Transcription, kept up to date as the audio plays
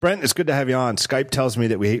Brent, it's good to have you on. Skype tells me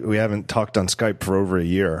that we haven't talked on Skype for over a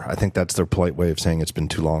year. I think that's their polite way of saying it's been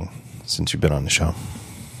too long since you've been on the show.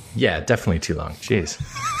 Yeah, definitely too long. Jeez.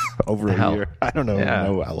 Over a year. I don't know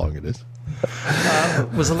how long it is.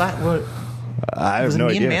 Was a lot. I have no idea. Was it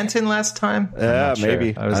me and Manton last time? Yeah,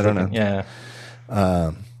 maybe. Sure. I don't know. Yeah.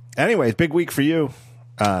 Anyways, big week for you.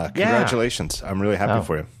 Congratulations. I'm really happy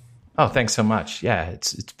for you. Oh, thanks so much. Yeah,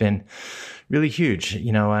 it's been really huge,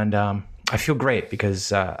 and I feel great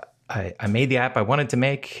because I made the app I wanted to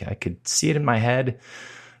make. I could see it in my head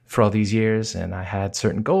for all these years, and I had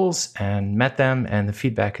certain goals and met them, and the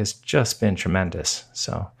feedback has just been tremendous.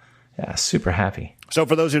 So, yeah, super happy. So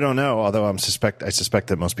for those who don't know, although I suspect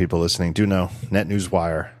that most people listening do know,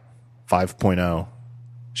 NetNewsWire 5.0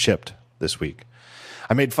 shipped this week.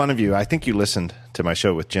 I made fun of you. I think you listened to my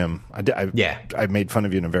show with Jim. I made fun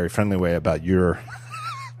of you in a very friendly way about your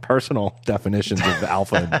personal definitions of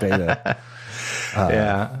alpha and beta.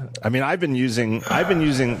 I mean, I've been using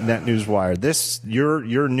NetNewsWire.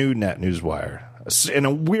 Your new NetNewsWire, in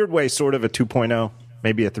a weird way, sort of a 2.0.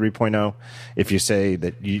 Maybe a 3.0, if you say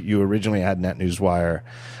that you originally had NetNewsWire.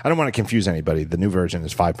 I don't want to confuse anybody. The new version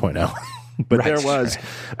is 5.0. But right, there was,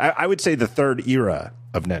 right. I would say, the third era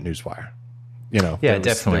of NetNewsWire.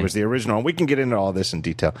 Definitely. There was the original. We can get into all this in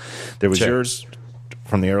detail. There was yours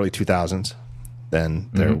from the early 2000s. Then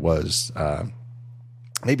there was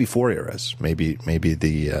maybe 4 eras. Maybe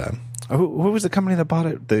the... who was the company that bought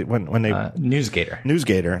it? When they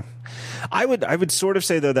NewsGator. I would sort of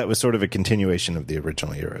say, though, that was sort of a continuation of the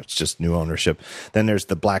original era. It's just new ownership. Then there's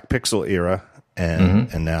the Black Pixel era,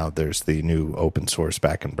 and now there's the new open source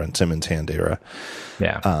back in Brent Simmons' hand era.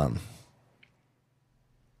 Yeah.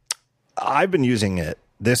 I've been using it,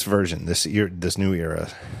 this version, this new era,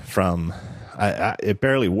 from... it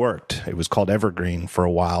barely worked. It was called Evergreen for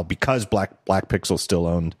a while because Black Pixel still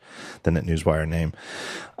owned the NetNewsWire name.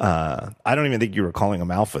 I don't even think you were calling them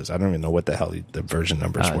alphas. I don't even know what the hell the version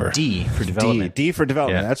numbers were. D for development. D for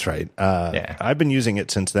development. Yeah. That's right. I've been using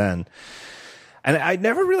it since then. And I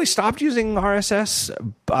never really stopped using RSS,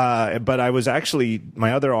 but I was actually,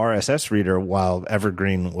 my other RSS reader, while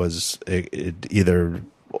Evergreen was either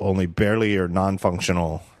only barely or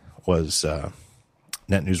non-functional, was...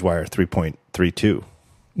 NetNewsWire 3.32.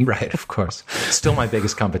 Right, of course. Still my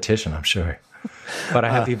biggest competition, I'm sure. But I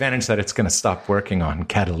have the advantage that it's going to stop working on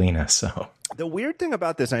Catalina. So the weird thing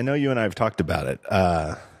about this, I know you and I have talked about it.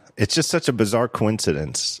 It's just such a bizarre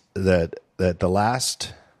coincidence that the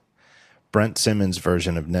last Brent Simmons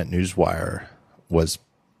version of NetNewsWire was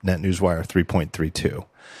NetNewsWire 3.32.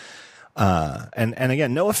 And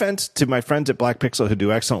again, no offense to my friends at Black Pixel who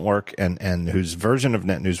do excellent work and whose version of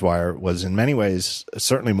NetNewsWire was in many ways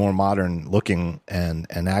certainly more modern looking and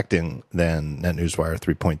acting than NetNewsWire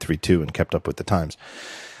 3.32 and kept up with the times.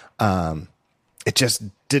 It just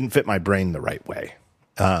didn't fit my brain the right way.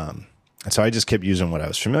 And so I just kept using what I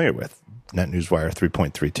was familiar with, NetNewsWire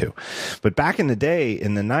 3.32. But back in the day,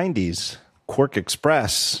 in the 90s, Quark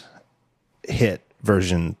Express hit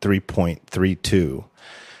version 3.32.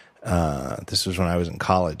 This was when I was in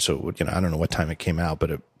college, so I don't know what time it came out,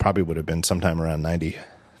 but it probably would have been sometime around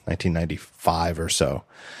 1995 or so.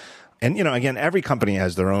 And again, every company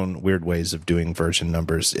has their own weird ways of doing version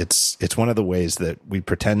numbers. It's one of the ways that we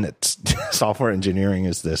pretend that software engineering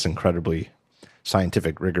is this incredibly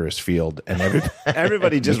scientific, rigorous field, and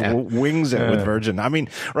everybody just wings it with version. I mean,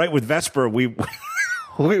 right, with Vesper, we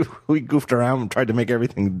goofed around and tried to make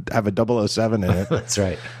everything have a 007 in it. That's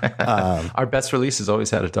right. Our best releases always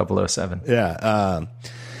had a 007. Yeah.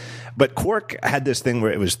 But Quark had this thing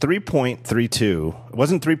where it was 3.32. It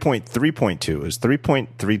wasn't 3.3.2. It was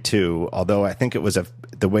 3.32, although I think it was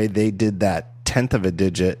the way they did that 10th of a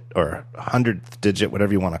digit or 100th digit,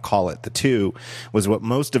 whatever you want to call it, the 2, was what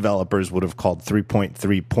most developers would have called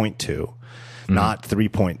 3.3.2, not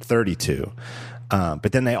 3.32.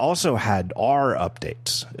 But then they also had R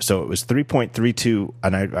updates. So it was 3.32,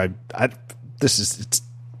 and it's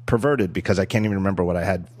perverted because I can't even remember what I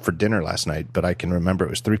had for dinner last night, but I can remember it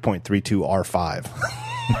was 3.32 R5.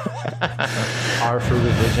 R for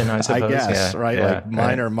revision, I suppose. I guess, right? Yeah,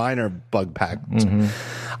 like minor bug pack.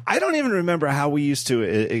 I don't even remember how we used to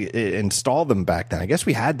install them back then. I guess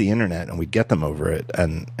we had the internet and we'd get them over it.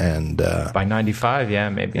 And by 95,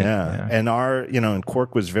 maybe. Yeah. And and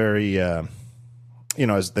Quark was very... as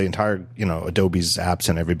the entire, Adobe's apps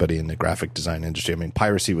and everybody in the graphic design industry. I mean,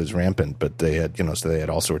 piracy was rampant, but they had, so they had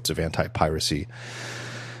all sorts of anti-piracy,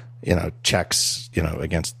 checks,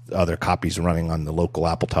 against other copies running on the local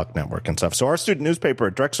AppleTalk network and stuff. So our student newspaper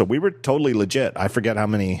at Drexel, we were totally legit. I forget how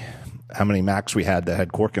many Macs we had that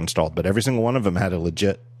had Quark installed, but every single one of them had a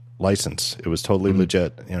legit license. It was totally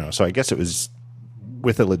legit, So I guess it was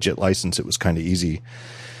with a legit license, it was kind of easy.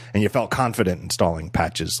 And you felt confident installing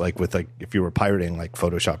patches. Like if you were pirating like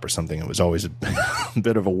Photoshop or something, it was always a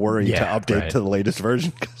bit of a worry to update to the latest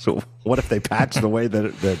version. So what if they patch the way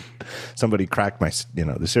that somebody cracked my,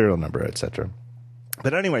 the serial number, etc.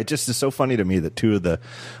 But anyway, it just is so funny to me that two of the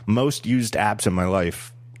most used apps in my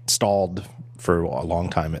life stalled for a long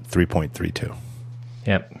time at 3.32.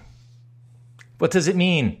 Yep. What does it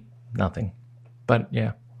mean? Nothing. But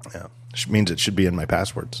yeah. Yeah. It means it should be in my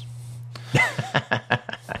passwords.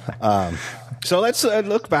 So let's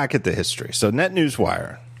look back at the history. So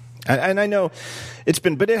NetNewsWire, and I know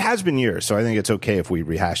but it has been years, so I think it's okay if we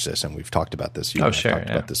rehash this, and we've talked about this. Talked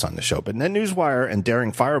about this on the show. But NetNewsWire and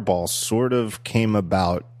Daring Fireball sort of came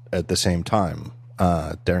about at the same time.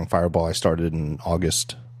 Daring Fireball I started in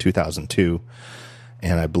August 2002,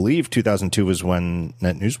 and I believe 2002 was when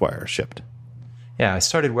NetNewsWire shipped. Yeah, I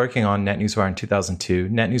started working on NetNewsWire in 2002.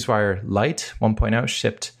 NetNewsWire Lite 1.0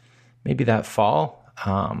 shipped maybe that fall.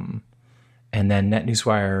 And then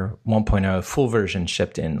NetNewsWire 1.0 full version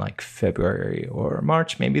shipped in like February or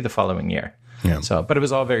March, maybe the following year. Yeah. So, but it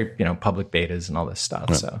was all very, public betas and all this stuff.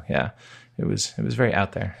 Yeah. So yeah, it was very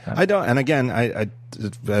out there. And again, I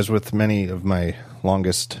as with many of my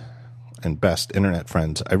longest and best internet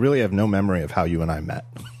friends, I really have no memory of how you and I met.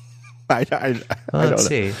 Let's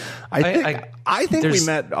see. I think we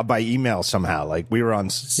met by email somehow. Like we were on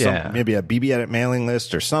maybe a BB Edit mailing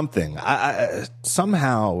list or something.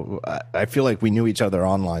 Somehow I feel like we knew each other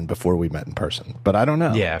online before we met in person, but I don't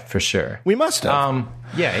know. Yeah, for sure. We must have.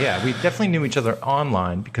 Yeah. We definitely knew each other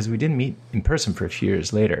online because we didn't meet in person for a few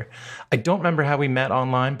years later. I don't remember how we met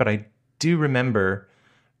online, but I do remember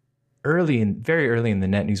very early in the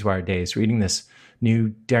NetNewsWire days, reading this new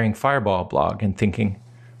Daring Fireball blog and thinking,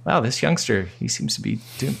 wow, this youngster, he seems to be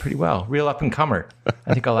doing pretty well. Real up-and-comer.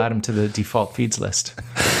 I think I'll add him to the default feeds list.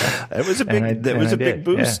 It was a big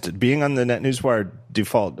boost. Yeah. Being on the NetNewsWire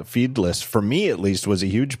default feed list, for me at least, was a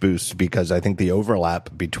huge boost because I think the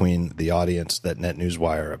overlap between the audience that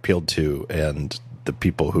NetNewsWire appealed to and the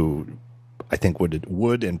people who I think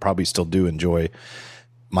would and probably still do enjoy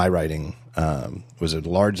my writing was a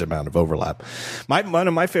large amount of overlap. One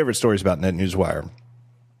of my favorite stories about NetNewsWire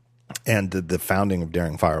and the founding of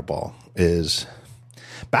Daring Fireball is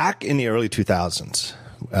back in the early 2000s.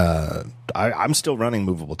 I'm still running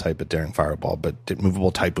movable type at Daring Fireball, but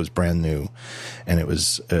movable type was brand new, and it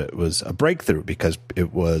was a breakthrough because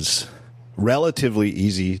it was relatively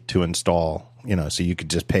easy to install. So you could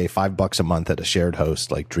just pay $5 a month at a shared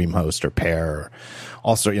host like DreamHost or Pair. Or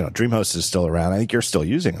also, DreamHost is still around. I think you're still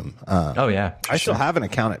using them. Oh yeah, I still have an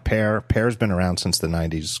account at Pair. Pair's been around since the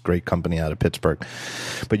 '90s. Great company out of Pittsburgh.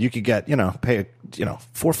 But you could get, pay, $4, $5,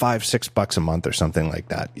 $6 a month or something like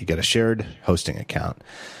that. You get a shared hosting account,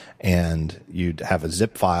 and you'd have a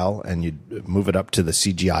zip file, and you'd move it up to the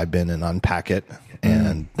CGI bin and unpack it,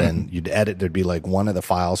 and then you'd edit. There'd be like one of the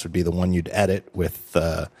files would be the one you'd edit with.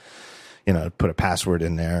 Put a password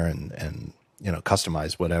in there and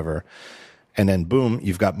customize whatever. And then boom,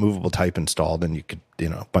 you've got movable type installed, and you could,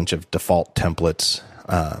 a bunch of default templates,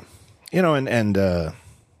 I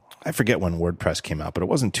forget when WordPress came out, but it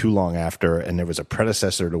wasn't too long after. And there was a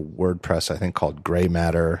predecessor to WordPress, I think called Gray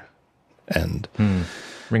Matter, and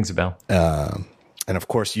rings a bell. And of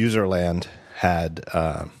course, Userland had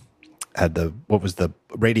the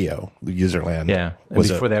radio, the Userland. Yeah. And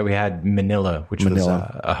before that, we had Manila, which was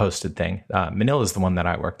a hosted thing. Manila is the one that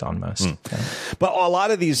I worked on most. Yeah. But a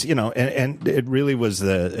lot of these, and it really was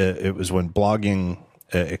it was when blogging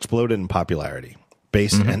exploded in popularity.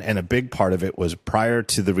 And a big part of it was prior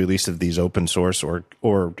to the release of these open source or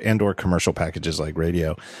commercial packages like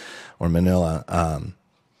Radio or Manila.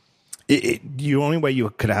 The only way you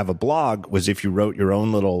could have a blog was if you wrote your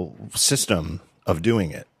own little system of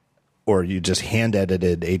doing it, or you just hand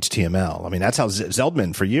edited HTML. I mean, that's how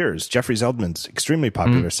Zeldman for years, Jeffrey Zeldman's extremely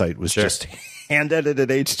popular site was just hand edited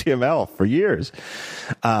HTML for years,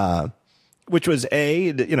 which was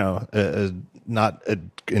not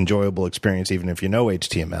an enjoyable experience, even if you know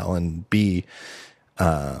HTML, and B,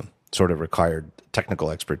 sort of required technical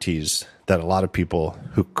expertise that a lot of people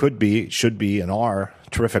who could be, should be, and are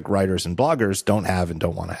terrific writers and bloggers don't have and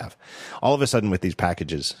don't want to have. All of a sudden with these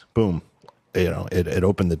packages, boom, it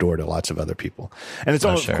opened the door to lots of other people. And it's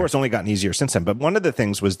of course only gotten easier since then. But one of the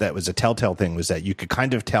things that was a telltale thing was that you could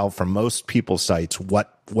kind of tell from most people's sites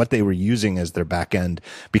what they were using as their back end,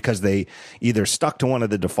 because they either stuck to one of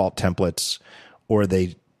the default templates, or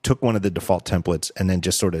they took one of the default templates and then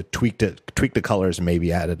just sort of tweaked the colors and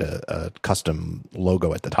maybe added a custom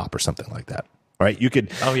logo at the top or something like that. right? You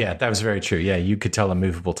could. Oh yeah, that was very true. Yeah, you could tell a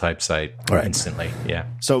movable type site instantly. Yeah.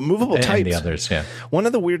 So movable type. And the others, yeah. One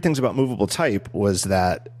of the weird things about movable type was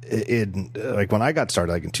that like when I got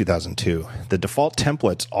started, like in 2002, the default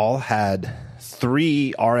templates all had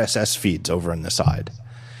 3 RSS feeds over on the side.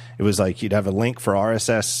 It was like you'd have a link for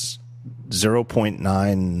RSS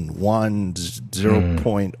 0.91,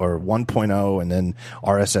 0. Or 1.0, and then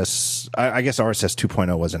RSS. I guess RSS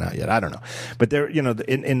 2.0 wasn't out yet. I don't know, but there,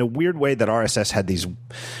 in a weird way that RSS had these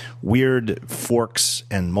weird forks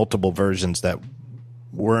and multiple versions that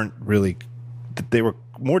weren't really. They were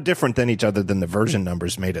more different than each other than the version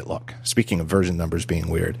numbers made it look. Speaking of version numbers being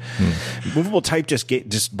weird, movable type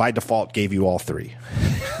just by default gave you all 3.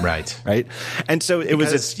 Right. Right. And so it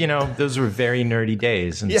was, those were very nerdy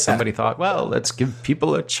days, and somebody thought, well, let's give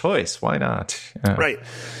people a choice. Why not? Right.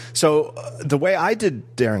 So the way I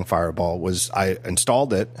did Daring Fireball was I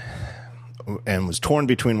installed it and was torn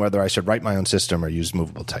between whether I should write my own system or use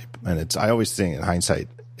movable type. And I always think in hindsight,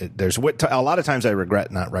 there's a lot of times I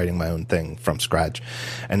regret not writing my own thing from scratch.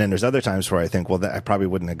 And then there's other times where I think, well, I probably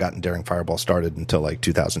wouldn't have gotten Daring Fireball started until like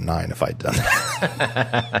 2009 if I'd done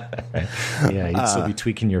that. Yeah, you'd still be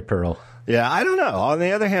tweaking your Perl. Yeah, I don't know. On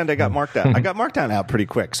the other hand, I got Markdown. I got Markdown out pretty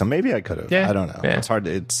quick, so maybe I could have. Yeah, I don't know. Yeah. It's hard.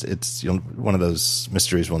 It's one of those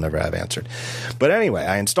mysteries we'll never have answered. But anyway,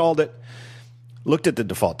 I installed it. Looked at the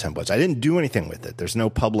default templates. I didn't do anything with it. There's no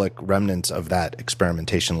public remnants of that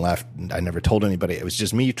experimentation left. I never told anybody. It was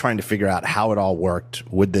just me trying to figure out how it all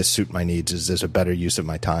worked. Would this suit my needs? Is this a better use of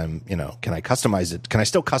my time? Can I customize it? Can I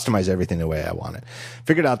still customize everything the way I want it?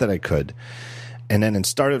 Figured out that I could. And then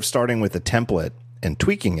instead of starting with a template and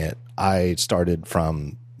tweaking it, I started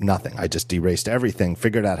from nothing. I just erased everything,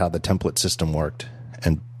 figured out how the template system worked,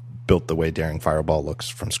 and built the way Daring Fireball looks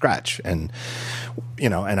from scratch. And,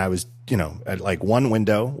 and I was, like one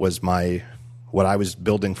window was what I was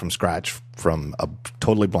building from scratch from a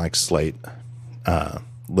totally blank slate,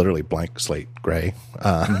 literally blank slate gray.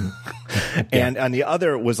 And on the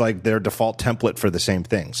other was like their default template for the same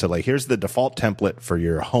thing. So like, here's the default template for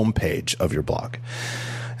your homepage of your blog.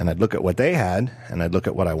 And I'd look at what they had, and I'd look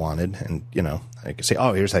at what I wanted, and I could say,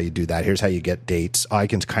 oh, here's how you do that. Here's how you get dates. Oh, I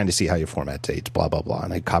can kind of see how you format dates. Blah blah blah.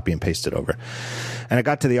 And I copy and paste it over. And I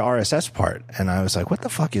got to the RSS part, and I was like, what the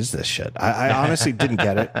fuck is this shit? I honestly didn't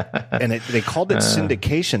get it. And they called it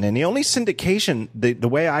syndication, and the only syndication, the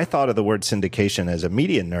way I thought of the word syndication as a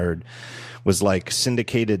media nerd was like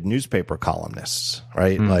syndicated newspaper columnists,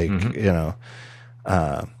 right?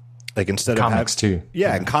 Like instead of comics too.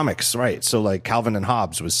 Yeah, and comics, right. So like Calvin and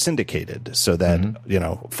Hobbes was syndicated so that,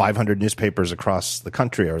 500 newspapers across the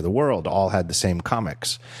country or the world all had the same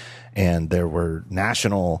comics. And there were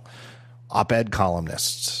national op-ed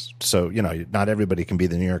columnists. So, not everybody can be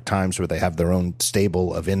the New York Times where they have their own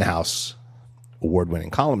stable of in-house award-winning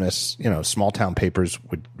columnists. Small town papers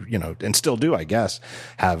would, and still do, I guess,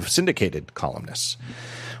 have syndicated columnists.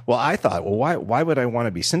 Well, I thought, why would I want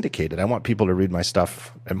to be syndicated? I want people to read my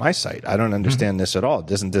stuff at my site. I don't understand this at all. What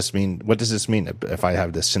does this mean if I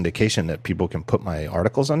have this syndication that people can put my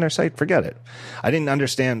articles on their site? Forget it.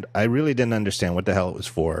 I really didn't understand what the hell it was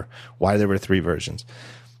for, why there were 3 versions.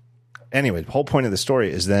 Anyway, the whole point of the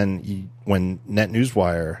story is then when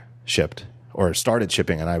NetNewsWire shipped, or started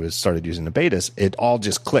shipping, and I started using the betas, it all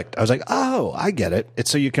just clicked. I was like, oh, I get it.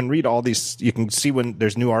 It's so you can read all these, you can see when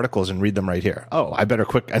there's new articles and read them right here. Oh, I better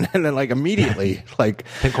quick. And then like immediately, like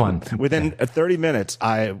pick one. Within 30 minutes,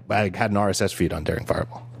 I had an RSS feed on Daring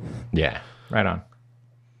Fireball. Yeah, right on.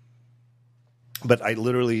 But I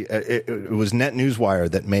literally, it was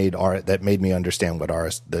NetNewsWire that made me understand what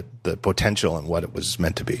the potential and what it was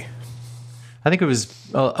meant to be. I think it was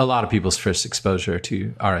a lot of people's first exposure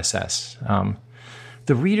to RSS.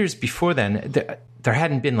 The readers before then, there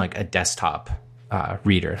hadn't been like a desktop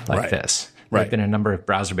reader like this. There had been a number of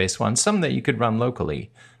browser-based ones, some that you could run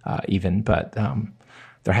locally even, but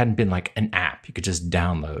there hadn't been like an app you could just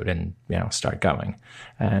download and start going.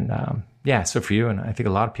 And so for you, and I think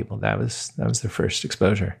a lot of people, that was their first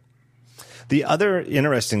exposure. The other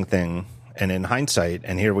interesting thing, and in hindsight,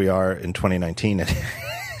 and here we are in 2019, and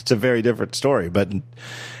it's a very different story, but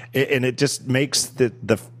it just makes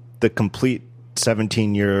the complete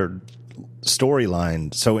 17-year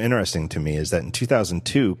storyline so interesting to me, is that in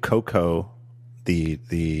 2002, Cocoa,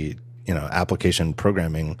 the application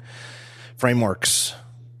programming frameworks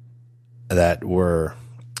that were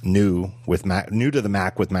new to the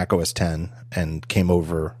Mac with Mac OS 10 and came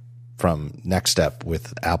over from NextStep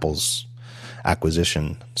with Apple's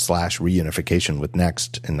acquisition / reunification with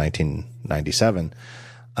Next in 1997,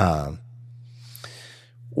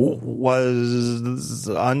 was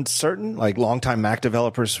uncertain. Like longtime Mac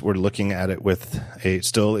developers were looking at it with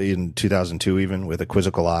still in 2002, even with a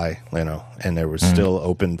quizzical eye, and there was still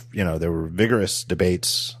open, there were vigorous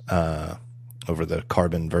debates, over the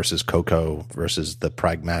Carbon versus Cocoa versus the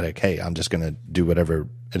pragmatic, hey, I'm just going to do whatever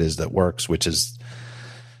it is that works, which is,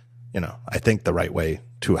 I think the right way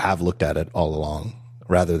to have looked at it all along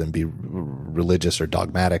rather than be religious or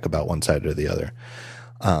dogmatic about one side or the other.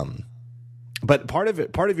 But part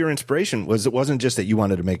of your inspiration was it wasn't just that you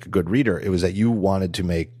wanted to make a good reader. It was that you wanted to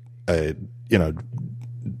make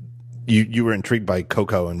you were intrigued by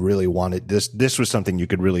Cocoa and really wanted this was something you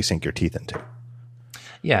could really sink your teeth into.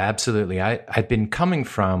 Yeah, absolutely. I'd been coming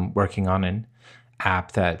from working on an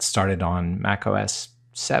app that started on Mac OS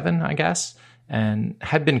 7, I guess, and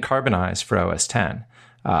had been carbonized for OS 10.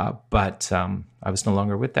 But I was no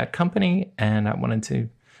longer with that company, and I wanted to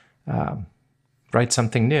write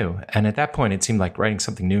something new. And at that point, it seemed like writing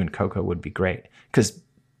something new in Cocoa would be great because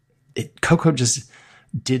Cocoa just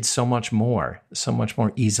did so much more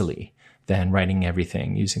easily than writing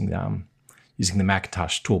everything using the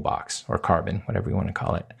Macintosh toolbox or Carbon, whatever you want to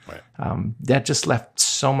call it. Right. That just left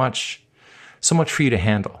so much for you to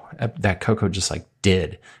handle that Cocoa just like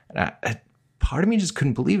did. And part of me just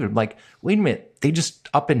couldn't believe it. I'm like, wait a minute, they just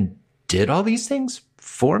up and did all these things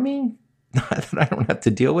for me that I don't have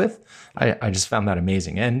to deal with. I just found that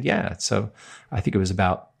amazing. And yeah, so I think it was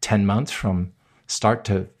about 10 months from start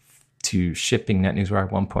to shipping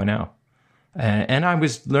NetNewsWire 1.0. And I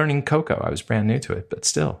was learning Cocoa. I was brand new to it, but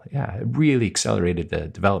still, yeah, it really accelerated the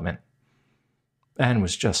development and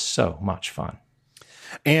was just so much fun.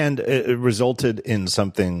 And it resulted in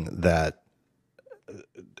something that,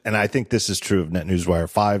 and I think this is true of NetNewsWire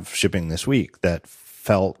 5 shipping this week, that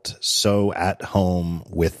felt so at home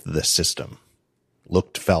with the system.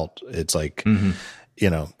 Felt. It's like,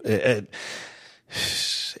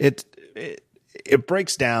 it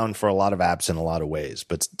breaks down for a lot of apps in a lot of ways,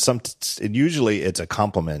 but usually it's a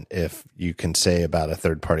compliment if you can say about a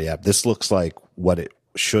third-party app, this looks like what it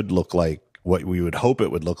should look like, what we would hope it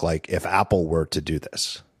would look like if Apple were to do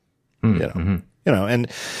this. And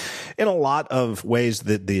in a lot of ways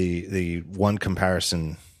that the one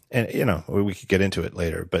comparison, and we could get into it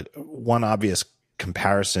later, but one obvious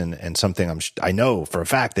comparison and something I know for a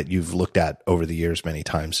fact that you've looked at over the years many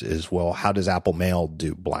times is, well, how does Apple Mail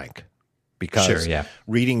do blank? Because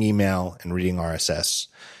reading email and reading RSS,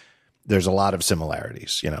 there's a lot of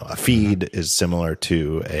similarities. A feed is similar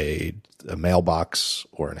to a mailbox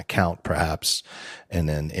or an account, perhaps. And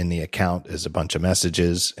then in the account is a bunch of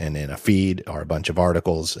messages, and in a feed are a bunch of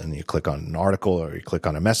articles. And you click on an article or you click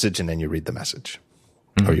on a message, and then you read the message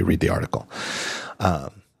or you read the article.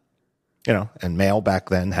 And mail back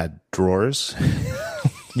then had drawers.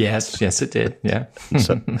 Yes, it did. Yeah.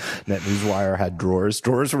 So NetNewsWire had drawers.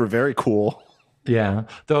 Drawers were very cool. Yeah.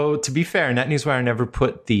 Though, to be fair, NetNewsWire never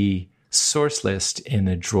put the source list in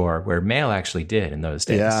a drawer where Mail actually did in those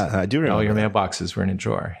days. Yeah, I do remember. All your mailboxes were in a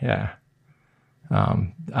drawer. Yeah.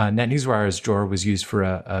 NetNewsWire's drawer was used for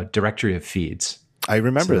a directory of feeds. I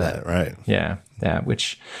remember that, right. Yeah,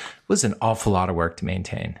 which was an awful lot of work to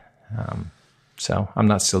maintain. So I'm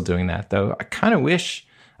not still doing that, though. I kind of wish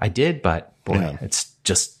I did, but boy, it's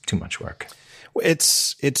just too much work.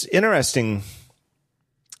 It's interesting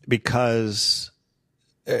because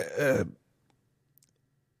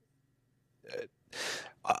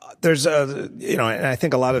there's and I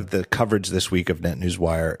think a lot of the coverage this week of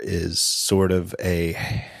NetNewsWire is sort of hey,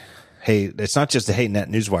 it's not just a hey,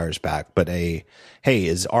 NetNewsWire is back, but hey,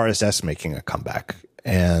 is RSS making a comeback?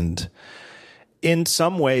 And in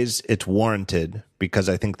some ways it's warranted, because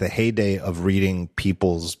I think the heyday of reading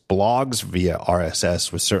people's blogs via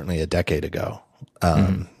RSS was certainly a decade ago.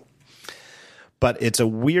 But it's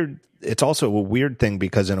also a weird thing,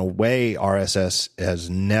 because in a way RSS has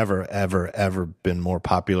never, ever, ever been more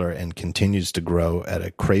popular and continues to grow at a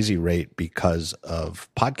crazy rate because of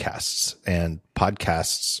podcasts. And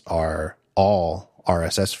podcasts are all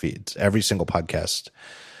RSS feeds. Every single podcast.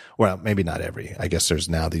 Well, maybe not every. I guess there's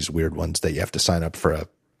now these weird ones that you have to sign up for a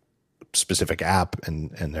specific app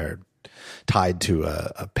and they're tied to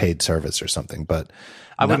a paid service or something. But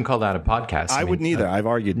I wouldn't call that a podcast. I wouldn't either. I've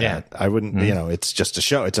argued that. I wouldn't, it's just a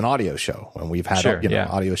show. It's an audio show. And we've had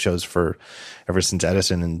audio shows ever since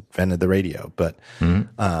Edison invented the radio. But,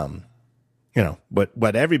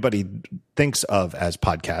 what everybody thinks of as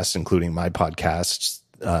podcasts, including my podcasts,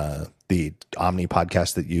 the Omni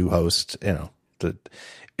podcast that you host,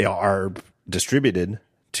 are distributed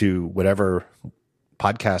to whatever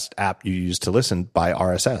podcast app you use to listen by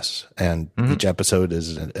RSS, and each episode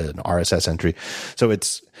is an RSS entry. So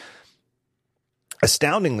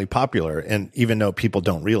astoundingly popular, and even though people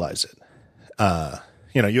don't realize it.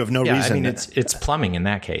 You have no reason. I mean, it's plumbing in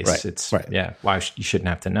that case. Right, It's right. Yeah. Why you shouldn't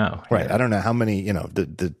have to know. Right. I don't know how many,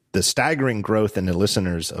 the staggering growth in the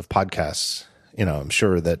listeners of podcasts, I'm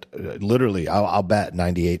sure that literally I'll bet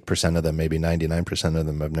 98% of them, maybe 99% of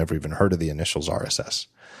them have never even heard of the initials RSS.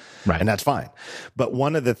 Right. And that's fine. But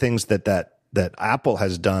one of the things that Apple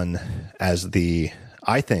has done as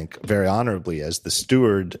I think very honorably as the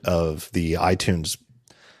steward of the iTunes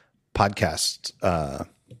podcast,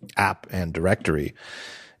 app and directory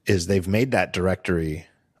is they've made that directory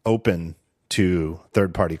open to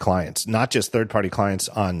third-party clients, not just third-party clients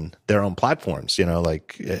on their own platforms.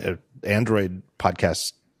 Like Android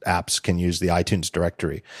podcast apps can use the iTunes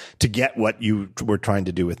directory to get what you were trying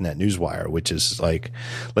to do with NetNewsWire, which is like,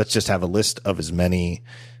 let's just have a list of as many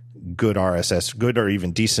good RSS, good or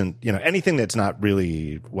even decent, anything that's not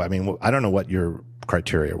really, I mean, I don't know what your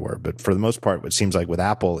criteria were, but for the most part, what seems like with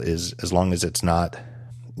Apple is as long as it's not,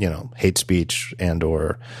 hate speech and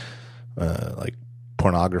or like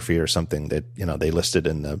pornography or something that, they listed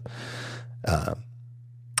in the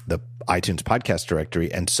iTunes podcast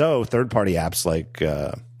directory. And so third-party apps like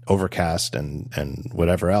Overcast and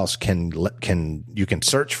whatever else you can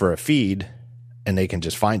search for a feed and they can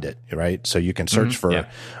just find it, right? So you can search for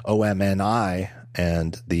OMNI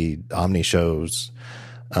and the Omni Shows.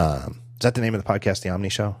 Is that the name of the podcast, the Omni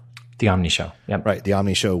Show? The Omni Show, yep. Right, the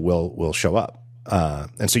Omni Show will show up.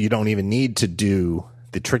 And so you don't even need to do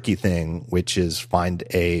the tricky thing, which is find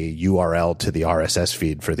a URL to the RSS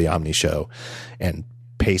feed for the Omni Show and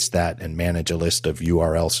paste that and manage a list of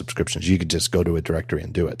URL subscriptions. You could just go to a directory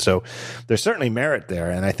and do it. So there's certainly merit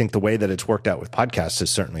there. And I think the way that it's worked out with podcasts has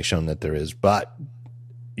certainly shown that there is. But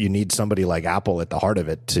you need somebody like Apple at the heart of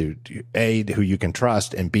it to A, who you can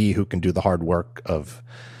trust, and B, who can do the hard work of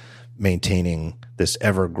maintaining this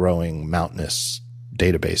ever-growing mountainous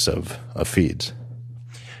database of feeds.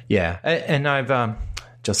 Yeah. And I've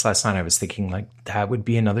just last night I was thinking like that would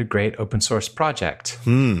be another great open source project.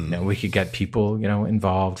 We could get people,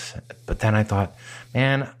 involved. But then I thought,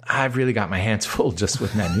 man, I've really got my hands full just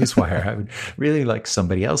with NetNewsWire. I would really like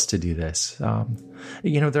somebody else to do this.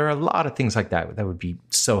 There are a lot of things like that would be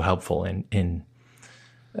so helpful in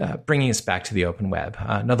bringing us back to the open web.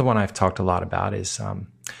 Another one I've talked a lot about is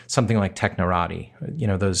something like Technorati.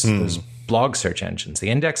 Those blog search engines. They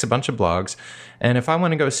index a bunch of blogs, and if I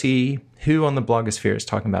want to go see who on the blogosphere is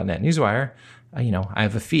talking about NetNewsWire, I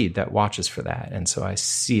have a feed that watches for that, and so I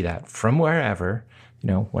see that from wherever,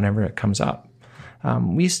 whenever it comes up.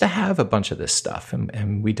 We used to have a bunch of this stuff,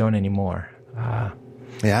 and we don't anymore. I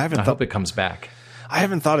hope it comes back. I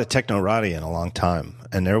haven't thought of Technorati in a long time,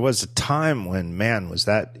 and there was a time when, man, was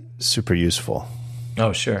that super useful.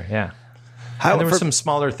 Oh, sure, yeah. And there were some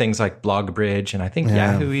smaller things like BlogBridge, and I think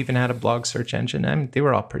Yahoo even had a blog search engine. I mean, they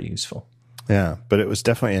were all pretty useful. Yeah, but it was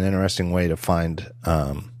definitely an interesting way to find,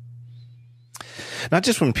 not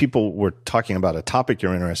just when people were talking about a topic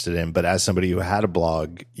you're interested in, but as somebody who had a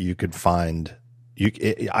blog, you could find,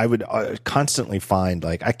 I would constantly find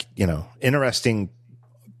interesting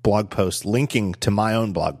blog posts linking to my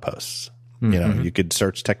own blog posts. You could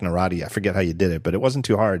search Technorati. I forget how you did it, but it wasn't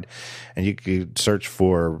too hard. And you could search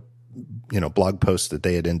for blog posts that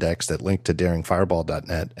they had indexed that linked to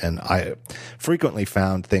daringfireball.net. And I frequently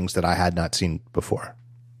found things that I had not seen before.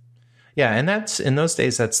 Yeah. And in those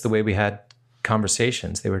days, that's the way we had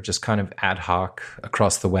conversations. They were just kind of ad hoc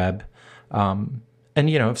across the web.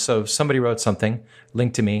 So if somebody wrote something,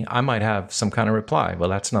 linked to me, I might have some kind of reply. Well,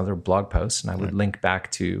 that's another blog post. And I would link back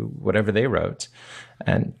to whatever they wrote.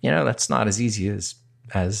 And, that's not as easy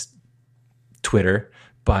as Twitter,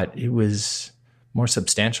 but it was more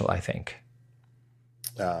substantial, I think.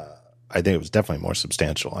 I think it was definitely more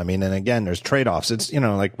substantial. I mean, and again, there's trade-offs. It's,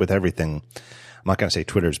 like with everything, I'm not going to say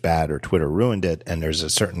Twitter's bad or Twitter ruined it. And there's a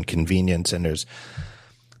certain convenience and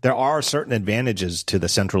there are certain advantages to the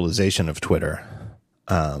centralization of Twitter.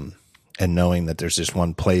 And knowing that there's just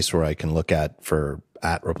one place where I can look at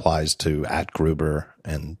replies to @Gruber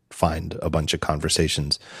and find a bunch of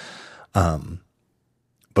conversations.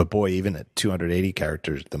 But boy, even at 280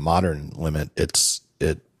 characters, the modern limit,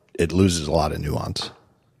 it loses a lot of nuance.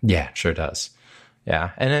 Yeah, sure does.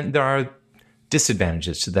 Yeah, and then there are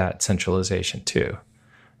disadvantages to that centralization too.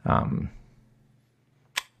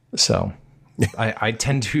 So I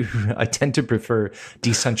tend to prefer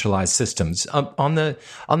decentralized systems on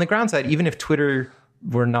the grounds that even if Twitter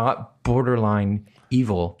were not borderline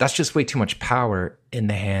evil, that's just way too much power in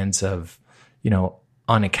the hands of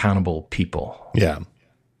unaccountable people. Yeah,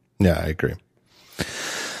 I agree.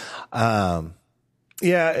 On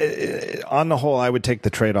the whole, I would take the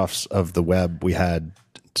trade-offs of the web. We had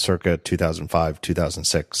circa 2005,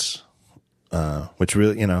 2006, which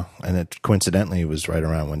really, and it coincidentally was right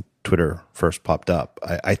around when Twitter first popped up.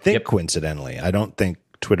 I think coincidentally, I don't think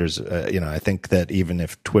Twitter's, I think that even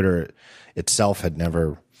if Twitter itself had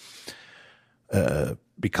never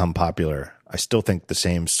become popular, I still think the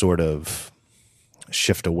same sort of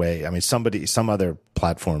shift away. I mean, some other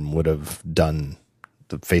platform would have done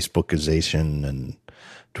the Facebookization and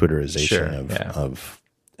Twitterization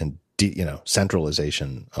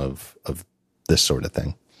centralization of this sort of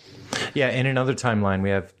thing. Yeah, in another timeline, we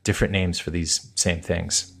have different names for these same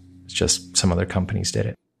things. It's just some other companies did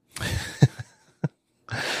it.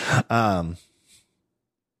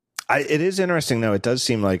 It is interesting, though. It does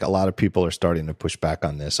seem like a lot of people are starting to push back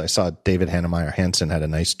on this. I saw David Hannemeyer Hansen had a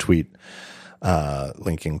nice tweet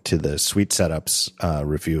linking to the Suite Setups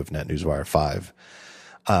review of NetNewsWire 5,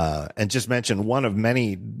 and just mentioned one of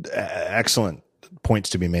many excellent points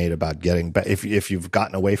to be made about getting back. If you've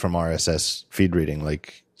gotten away from RSS feed reading,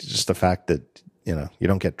 like just the fact that you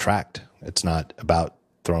don't get tracked. It's not about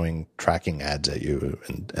throwing tracking ads at you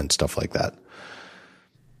and stuff like that.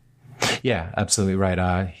 Yeah, absolutely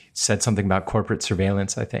right. He said something about corporate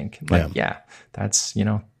surveillance, I think. That's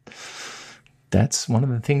one of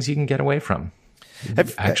the things you can get away from. You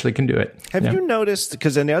actually can do it. Have you noticed,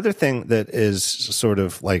 because then the other thing that is sort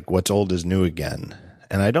of like what's old is new again,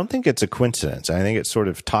 and I don't think it's a coincidence. I think it's sort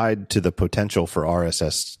of tied to the potential for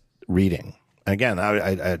RSS reading. Again,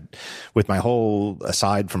 I with my whole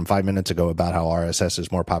aside from 5 minutes ago about how RSS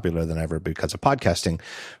is more popular than ever because of podcasting,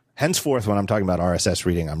 henceforth, when I'm talking about RSS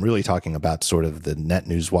reading, I'm really talking about sort of the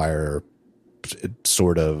NetNewsWire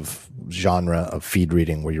sort of genre of feed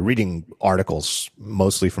reading where you're reading articles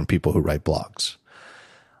mostly from people who write blogs.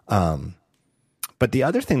 But the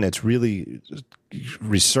other thing that's really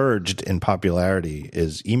resurged in popularity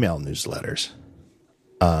is email newsletters.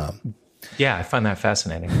 Yeah, I find that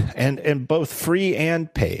fascinating. And both free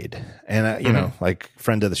and paid. And, like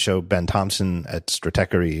friend of the show, Ben Thompson at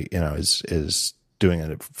Stratechery, is doing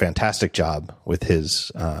a fantastic job with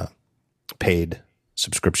his paid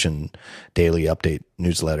subscription daily update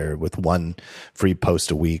newsletter with one free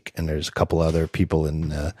post a week. And there's a couple other people in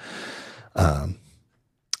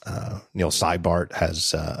Neil Seibart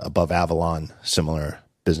has Above Avalon, similar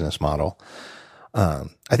business model. I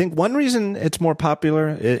think one reason it's more popular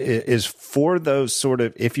is for those sort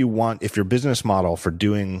of, if your business model for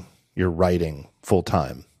doing your writing full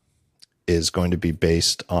time is going to be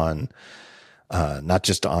based on not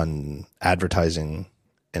just on advertising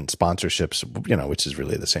and sponsorships, which is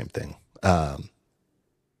really the same thing.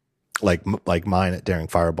 Like mine at Daring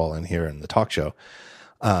Fireball and here in the talk show.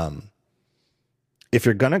 If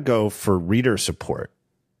you're going to go for reader support,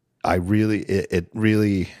 it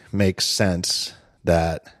really makes sense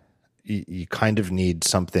that you kind of need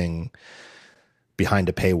something behind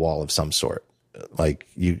a paywall of some sort. Like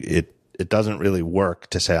it doesn't really work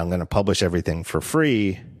to say, I'm going to publish everything for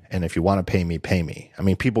free, and if you want to pay me, pay me. I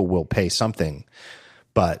mean, people will pay something,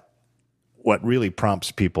 but what really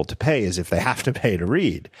prompts people to pay is if they have to pay to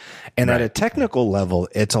read. And right. At a technical level,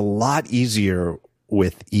 it's a lot easier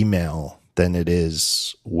with email than it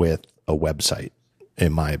is with a website,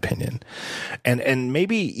 in my opinion. And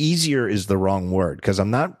maybe easier is the wrong word, because I'm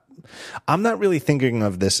not really thinking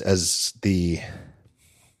of this as the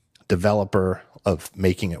developer of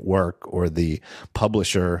making it work or the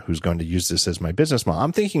publisher who's going to use this as my business model.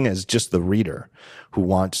 I'm thinking as just the reader who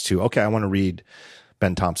wants to, I want to read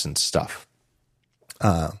Ben Thompson's stuff.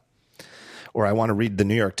 Or I want to read the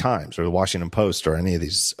New York Times or the Washington Post or any of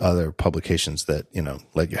these other publications that,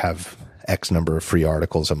 let you have X number of free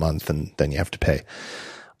articles a month and then you have to pay.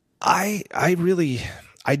 I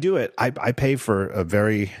do it. I pay for a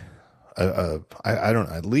very, I don't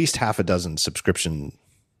know, at least half a dozen subscription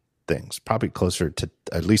things, probably closer to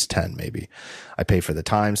at least 10, maybe. I pay for the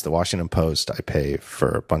Times, the Washington Post. I pay for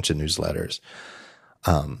a bunch of newsletters.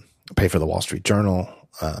 I pay for the Wall Street Journal.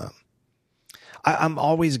 I'm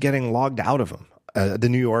always getting logged out of them. The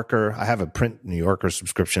New Yorker, I have a print New Yorker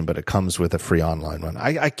subscription, but it comes with a free online one.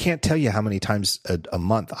 I can't tell you how many times a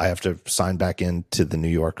month I have to sign back into the New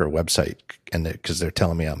Yorker website because they're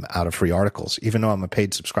telling me I'm out of free articles, even though I'm a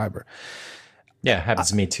paid subscriber. Yeah, it happens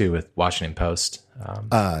to me too with Washington Post.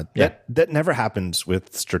 That never happens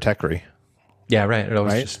with Stratechery. Yeah, right. It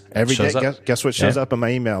always just every day. Guess what shows up in my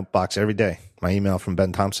email box every day? My email from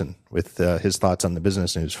Ben Thompson with his thoughts on the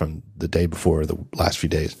business news from the day before the last few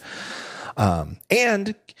days.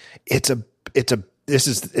 And this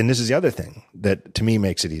is the other thing that to me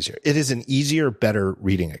makes it easier. It is an easier, better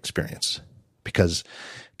reading experience because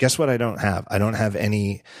guess what? I don't have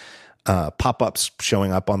any pop-ups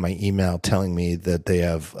showing up on my email telling me that they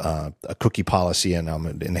have a cookie policy and I'm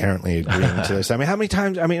inherently agreeing to this. I mean, how many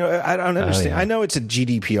times? I mean, I don't understand. I know it's a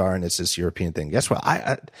GDPR and it's this European thing. Guess what?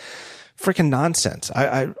 I freaking nonsense.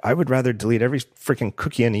 I would rather delete every freaking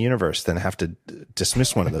cookie in the universe than have to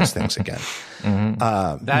dismiss one of those things again.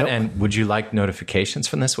 And would you like notifications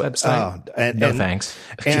from this website? No thanks.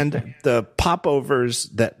 And the popovers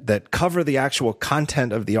that cover the actual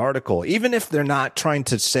content of the article, even if they're not trying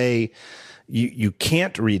to say you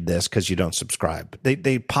can't read this because you don't subscribe.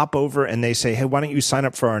 They pop over and they say, hey, why don't you sign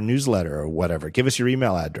up for our newsletter or whatever? Give us your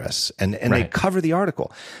email address. And they cover the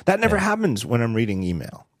article. That never happens when I'm reading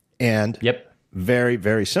email. And very,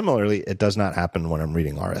 very similarly, it does not happen when I'm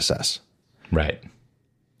reading RSS. Right.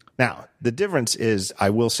 Now, the difference is,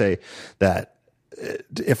 I will say that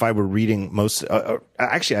if I were reading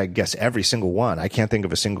actually, I guess every single one, I can't think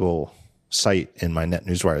of a single site in my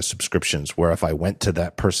NetNewsWire subscriptions where if I went to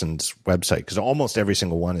that person's website, because almost every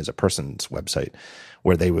single one is a person's website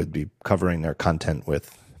where they would be covering their content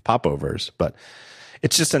with popovers. But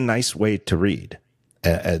it's just a nice way to read,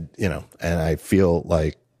 and I feel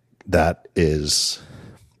like that is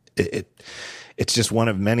it's just one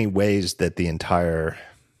of many ways that the entire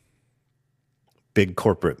big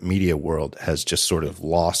corporate media world has just sort of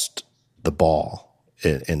lost the ball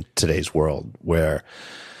in today's world, where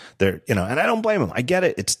they're, and I don't blame them. I get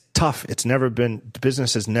it. It's tough.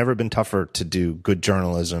 Business has never been tougher to do good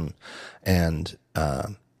journalism. And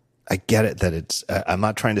I get it that I'm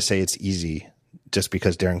not trying to say it's easy just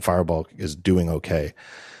because Daring Fireball is doing okay.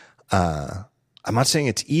 I'm not saying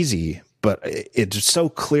it's easy, but it's so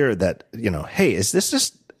clear that, hey, is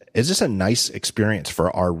this a nice experience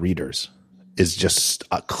for our readers? Is just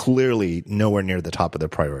clearly nowhere near the top of their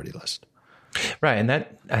priority list. Right. And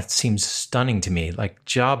that seems stunning to me. Like,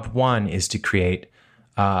 job one is to create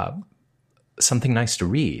something nice to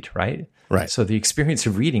read, right? Right. So the experience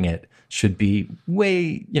of reading it should be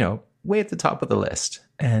way at the top of the list.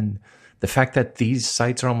 And the fact that these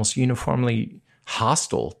sites are almost uniformly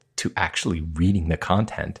hostile to actually reading the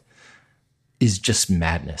content is just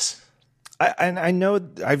madness. I know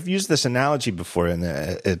I've used this analogy before, and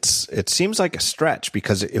it seems like a stretch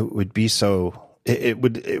because it would be so. It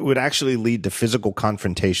would actually lead to physical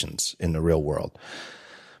confrontations in the real world.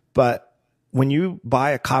 But when you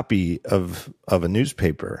buy a copy of a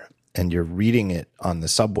newspaper and you're reading it on the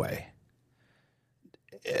subway,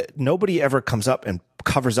 nobody ever comes up and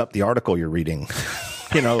covers up the article you're reading.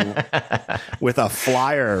 With a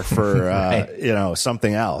flyer for, right.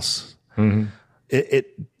 Something else. Mm-hmm.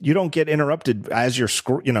 You don't get interrupted as you're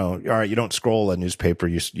all right, you don't scroll a newspaper,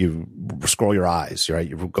 you scroll your eyes, right?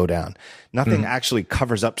 You go down. Nothing actually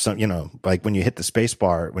covers up some, like when you hit the space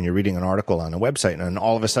bar, when you're reading an article on a website, and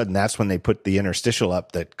all of a sudden that's when they put the interstitial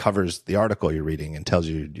up that covers the article you're reading and tells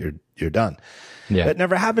you you're done. Yeah. That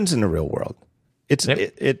never happens in the real world.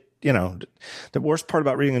 The worst part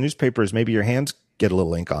about reading a newspaper is maybe your hands get a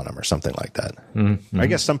little ink on them or something like that. Mm-hmm. I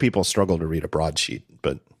guess some people struggle to read a broadsheet,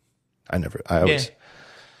 but you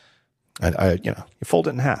fold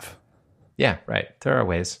it in half. Yeah, right. There are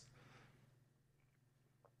ways.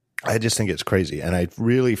 I just think it's crazy. And I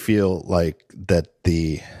really feel like that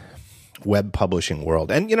the web publishing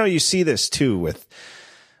world, and you see this too with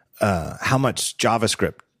how much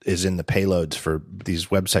JavaScript is in the payloads for these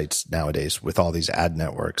websites nowadays with all these ad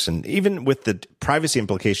networks. And even with the privacy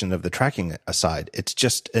implication of the tracking aside, it's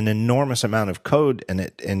just an enormous amount of code,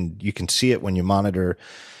 and you can see it when you monitor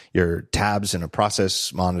your tabs in a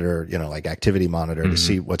process monitor, like activity monitor, to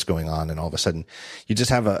see what's going on. And all of a sudden you just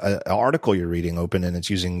have an article you're reading open and it's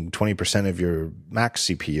using 20% of your Mac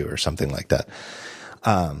CPU or something like that.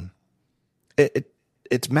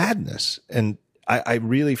 It's madness. And I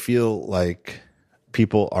really feel like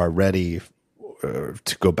people are ready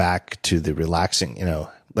to go back to the relaxing,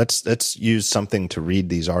 let's use something to read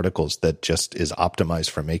these articles that just is optimized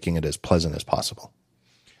for making it as pleasant as possible.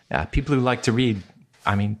 Yeah. People who like to read,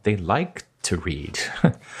 they like to read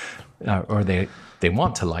or they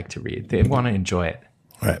want to like to read. They want to enjoy it.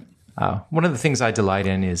 Right. One of the things I delight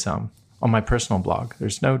in is on my personal blog,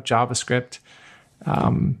 there's no JavaScript.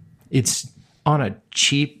 It's on a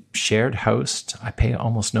cheap shared host. I pay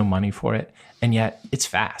almost no money for it. And yet it's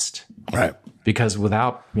fast. Right. Because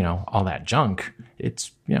without, all that junk,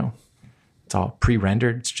 it's all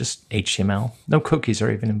pre-rendered. It's just HTML. No cookies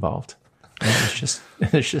are even involved. It's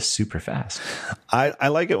just super fast. I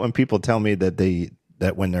like it when people tell me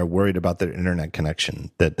that when they're worried about their internet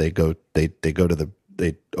connection, that they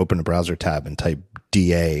open a browser tab and type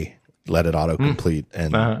DA, let it autocomplete,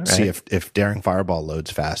 and see if Daring Fireball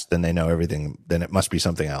loads fast, then they know everything. Then it must be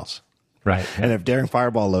something else. Right. And if Daring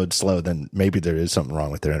Fireball loads slow, then maybe there is something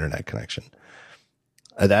wrong with their internet connection.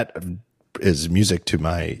 That is music to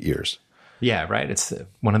my ears. Yeah, right. It's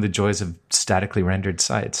one of the joys of statically rendered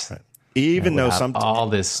sites. Right. Even though all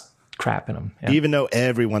this crap in them. Yeah. Even though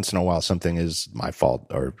every once in a while something is my fault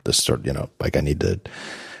or this sort, like I need to,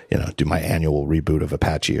 do my annual reboot of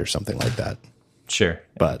Apache or something like that. Sure.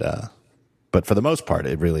 But for the most part,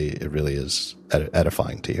 it really is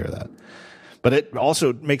edifying to hear that. But it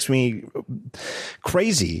also makes me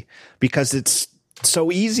crazy because it's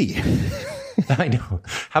so easy. I know.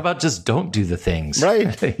 How about just don't do the things?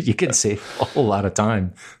 Right. You can save a whole lot of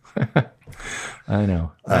time. I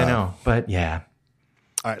know. But yeah.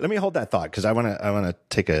 All right. Let me hold that thought because I want to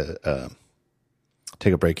take a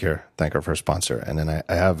break here. Thank our first sponsor. And then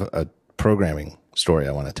I have a programming story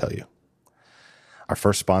I want to tell you. Our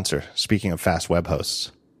first sponsor, speaking of fast web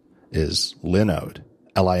hosts, is Linode,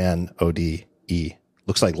 Linode.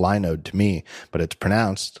 Looks like Linode to me, but it's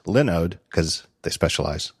pronounced Linode because they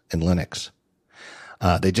specialize in Linux.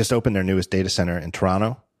 They just opened their newest data center in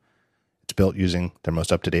Toronto. It's built using their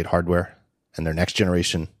most up-to-date hardware and their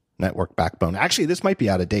next-generation network backbone. Actually, this might be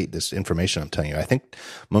out of date, this information I'm telling you. I think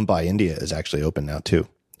Mumbai, India is actually open now too.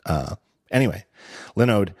 Anyway,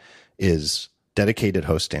 Linode is dedicated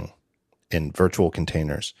hosting in virtual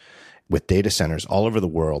containers with data centers all over the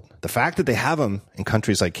world. The fact that they have them in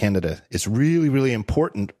countries like Canada is really, really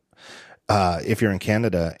important if you're in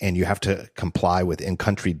Canada and you have to comply with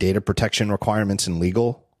in-country data protection requirements and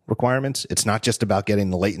legal requirements. It's not just about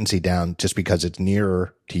getting the latency down just because it's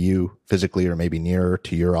nearer to you physically or maybe nearer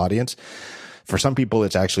to your audience. For some people,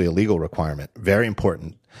 it's actually a legal requirement. Very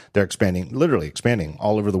important. They're literally expanding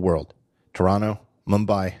all over the world. Toronto,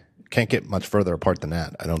 Mumbai, can't get much further apart than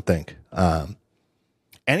that, I don't think.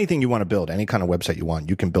 Anything you want to build, any kind of website you want,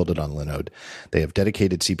 you can build it on Linode. They have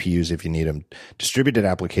dedicated CPUs if you need them, distributed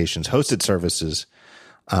applications, hosted services.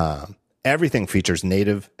 Everything features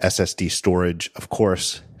native SSD storage. Of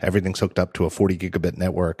course, everything's hooked up to a 40 gigabit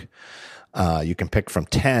network. You can pick from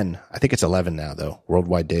 10, I think it's 11 now though,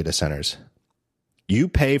 worldwide data centers. You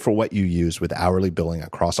pay for what you use with hourly billing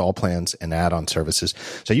across all plans and add-on services.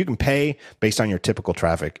 So you can pay based on your typical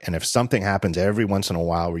traffic. And if something happens every once in a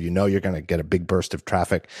while where you're going to get a big burst of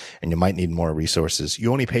traffic and you might need more resources, you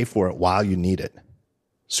only pay for it while you need it.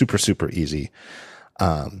 Super, super easy.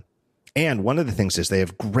 And one of the things is they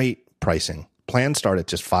have great pricing. Plans start at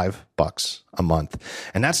just $5 a month.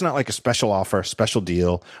 And that's not like a special offer, special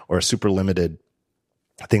deal, or a super limited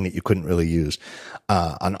thing that you couldn't really use.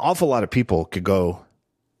 An awful lot of people could go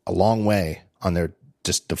a long way on their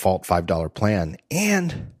just default $5 plan.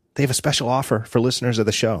 And they have a special offer for listeners of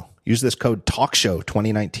the show. Use this code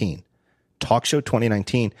TALKSHOW2019.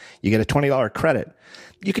 TALKSHOW2019. You get a $20 credit.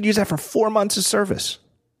 You could use that for 4 months of service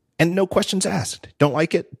and no questions asked. Don't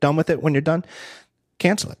like it? Done with it when you're done?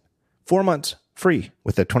 Cancel it. 4 months free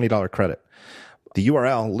with a $20 credit. The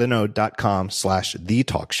URL,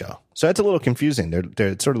 linode.com/thetalkshow. So that's a little confusing.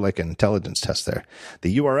 It's sort of like an intelligence test there.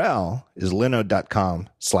 The URL is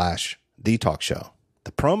linode.com/thetalkshow.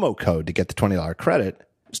 The promo code to get the $20 credit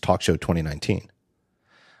is TalkShow2019.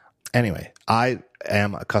 Anyway, I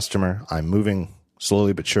am a customer. I'm moving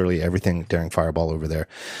slowly but surely everything Daring Fireball over there.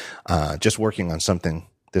 Just working on something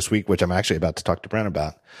this week, which I'm actually about to talk to Brent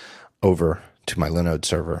about, over to my Linode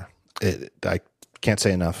server. I can't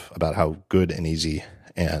say enough about how good and easy,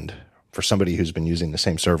 and for somebody who's been using the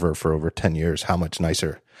same server for over 10 years, how much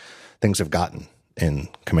nicer things have gotten in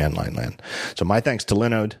command line land. So my thanks to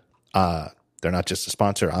Linode. They're not just a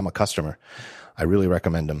sponsor. I'm a customer. I really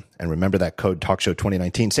recommend them. And remember that code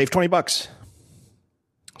TalkShow2019. Save $20.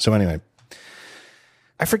 So anyway,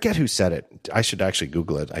 I forget who said it. I should actually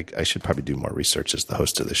Google it. I should probably do more research as the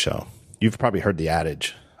host of the show. You've probably heard the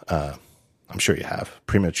adage. I'm sure you have.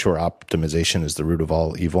 Premature optimization is the root of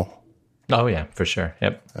all evil. Oh, yeah, for sure.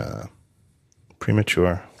 Yep.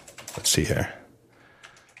 Premature. Let's see here.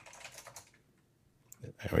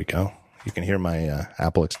 There we go. You can hear my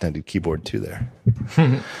Apple extended keyboard too there.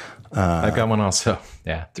 I've got one also.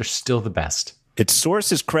 Yeah, they're still the best. Its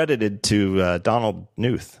source is credited to Donald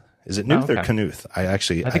Knuth. Is it Knuth or Knuth? I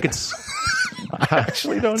think it's... I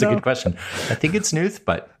actually don't know. That's a good question. I think it's Knuth,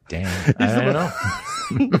 but damn, I don't know.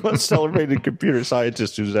 The most celebrated computer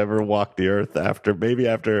scientist who's ever walked the earth after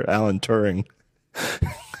Alan Turing.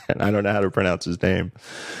 And I don't know how to pronounce his name.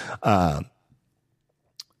 But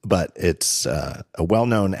it's a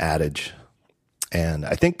well-known adage, and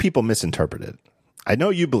I think people misinterpret it. I know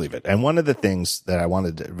you believe it. And one of the things that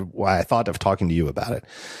why I thought of talking to you about it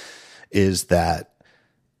is that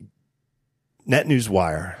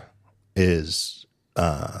NetNewsWire is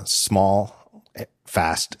small,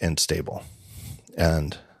 fast, and stable.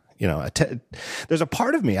 And, there's a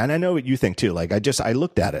part of me, and I know what you think too. Like I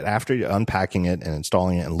looked at it after unpacking it and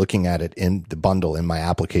installing it and looking at it in the bundle in my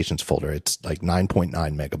applications folder. It's like 9.9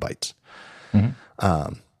 megabytes,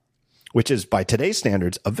 which is by today's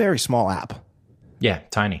standards a very small app. Yeah,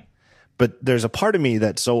 tiny. But there's a part of me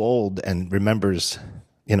that's so old and remembers,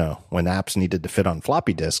 when apps needed to fit on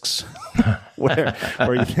floppy disks, where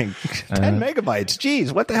you think 10 megabytes,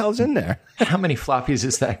 geez, what the hell's in there? How many floppies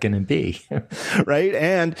is that going to be? Right.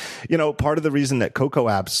 And, part of the reason that Cocoa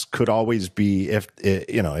apps could always be, if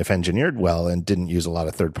engineered well and didn't use a lot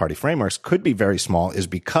of third-party frameworks, could be very small is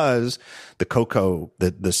because the Cocoa,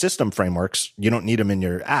 the system frameworks, you don't need them in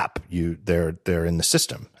your app. They're in the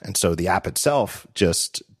system. And so the app itself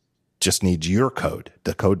just needs your code,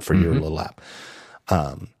 the code for your little app.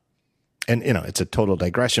 And it's a total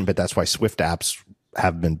digression, but that's why Swift apps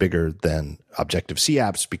have been bigger than Objective-C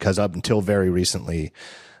apps, because up until very recently,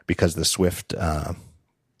 because the Swift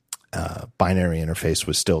binary interface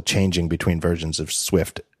was still changing between versions of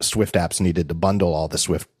Swift apps needed to bundle all the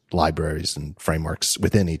Swift libraries and frameworks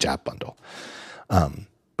within each app bundle.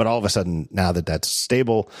 But all of a sudden, now that that's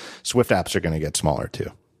stable, Swift apps are going to get smaller too.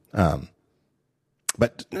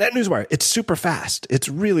 But NetNewsWire, it's super fast. It's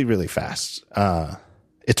really, really fast.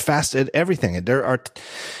 It's fast at everything. I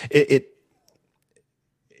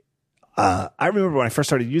remember when I first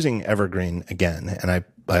started using Evergreen again, and I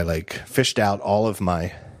like fished out all of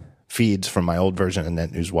my feeds from my old version of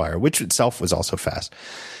NetNewsWire, which itself was also fast,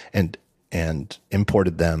 and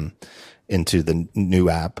imported them into the new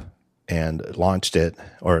app and launched it,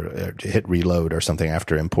 or hit reload or something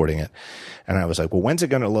after importing it. And I was like, well, when's it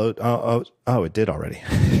going to load? Oh, it did already.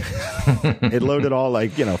 It loaded all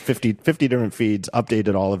 50 different feeds,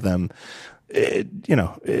 updated all of them.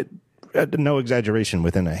 No exaggeration,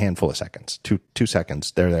 within a handful of seconds, 2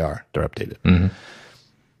 seconds, there they are. They're updated. Mm-hmm.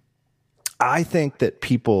 I think that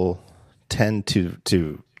people tend to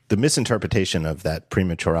the misinterpretation of that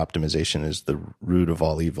premature optimization is the root of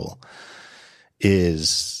all evil,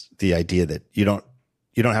 is the idea that you don't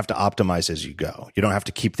have to optimize as you go. You don't have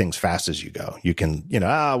to keep things fast as you go. You can,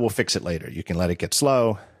 we'll fix it later. You can let it get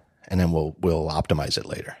slow, and then we'll optimize it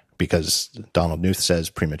later, because Donald Knuth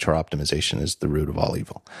says premature optimization is the root of all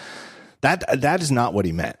evil. That is not what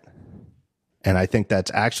he meant. And I think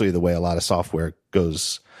that's actually the way a lot of software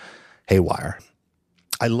goes haywire.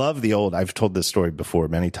 I love I've told this story before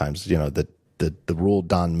many times, the rule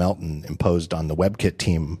Don Melton imposed on the WebKit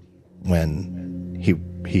team when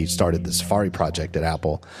he started the Safari project at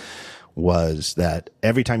Apple, was that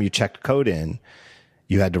every time you checked code in,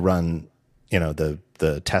 you had to run,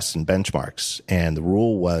 the tests and benchmarks. And the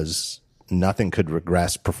rule was nothing could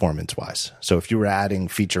regress performance-wise. So if you were adding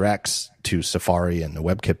feature X to Safari and the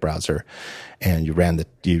WebKit browser, and you ran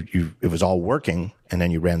it was all working, and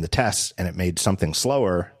then you ran the tests and it made something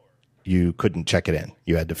slower, you couldn't check it in.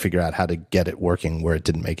 You had to figure out how to get it working where it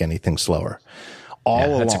didn't make anything slower.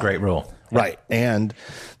 That's a great rule. Right. And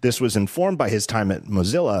this was informed by his time at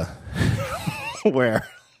Mozilla, where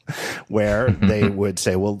they would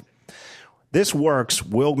say, well, this works,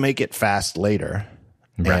 we'll make it fast later.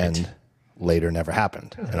 Right. And later never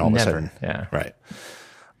happened. And all of a sudden. Yeah. Right.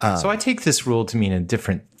 So I take this rule to mean a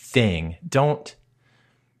different thing. Don't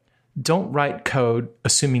write code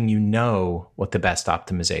assuming you know what the best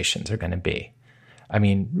optimizations are going to be. I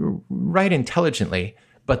mean, write intelligently,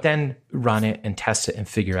 but then run it and test it and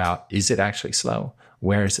figure out, is it actually slow?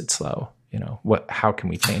 Where is it slow? How can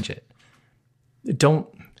we change it?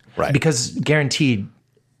 Because guaranteed,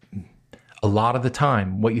 a lot of the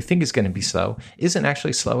time, what you think is going to be slow isn't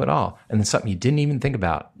actually slow at all. And then something you didn't even think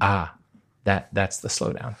about, that's the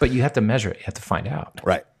slowdown. But you have to measure it. You have to find out.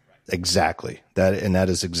 Right. Exactly. That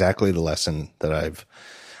is exactly the lesson that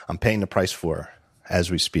I'm paying the price for as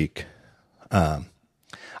we speak.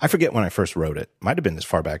 I forget when I first wrote it. Might have been as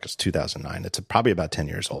far back as 2009. It's probably about 10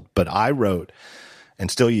 years old. But I wrote and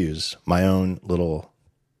still use my own little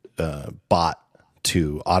bot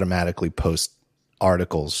to automatically post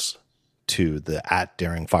articles to the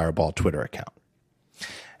 @DaringFireball Twitter account.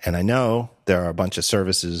 And I know there are a bunch of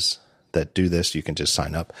services that do this. You can just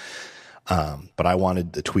sign up. But I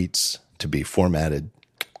wanted the tweets to be formatted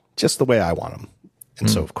just the way I want them. And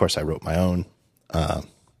so, of course, I wrote my own.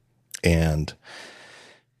 And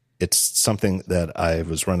it's something that I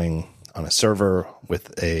was running on a server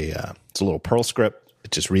with it's a little Perl script.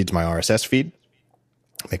 It just reads my RSS feed,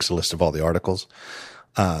 makes a list of all the articles,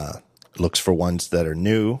 looks for ones that are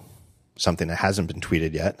new, something that hasn't been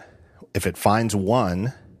tweeted yet. If it finds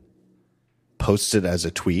one, posts it as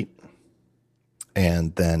a tweet,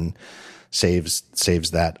 and then saves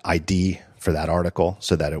that ID for that article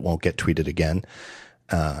so that it won't get tweeted again,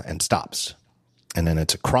 and stops. and then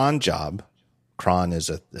it's a cron job. Cron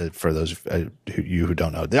is for those who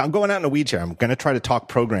don't know. I'm going out in a weed chair. I'm going to try to talk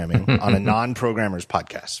programming on a non-programmer's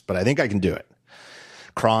podcast, but I think I can do it.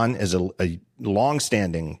 Cron is a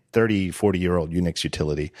long-standing 30, 40-year-old Unix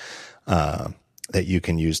utility that you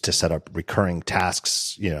can use to set up recurring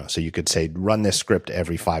tasks. So you could say, run this script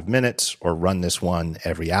every 5 minutes, or run this one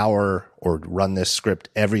every hour, or run this script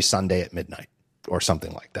every Sunday at midnight, or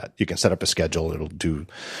something like that. You can set up a schedule. It'll do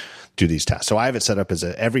these tasks. So I have it set up as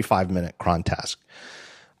a every 5-minute cron task.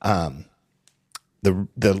 The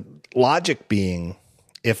logic being,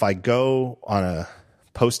 if I go on a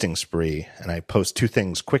posting spree and I post 2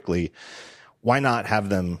 things quickly, why not have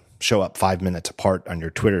them show up 5 minutes apart on your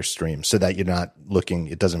Twitter stream, so that you're not looking,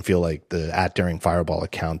 it doesn't feel like the @DaringFireball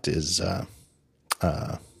account is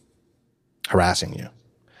harassing you.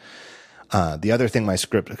 The other thing,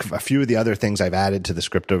 a few of the other things I've added to the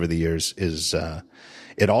script over the years is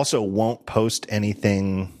it also won't post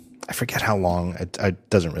anything. I forget how long. It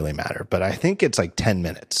doesn't really matter, but I think it's like 10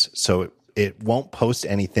 minutes. So it won't post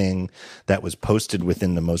anything that was posted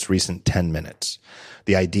within the most recent 10 minutes.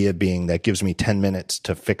 The idea being that gives me 10 minutes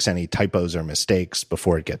to fix any typos or mistakes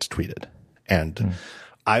before it gets tweeted. And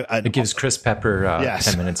it gives Chris Pepper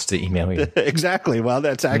 10 minutes to email you. Exactly. Well,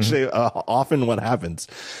 that's actually often what happens.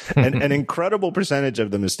 And an incredible percentage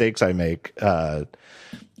of the mistakes I make, the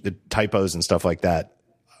typos and stuff like that,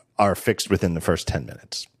 are fixed within the first 10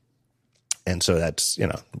 minutes. And so that's,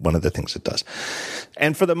 one of the things it does.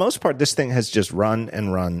 And for the most part, this thing has just run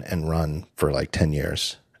and run and run for like 10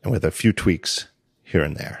 years, and with a few tweaks here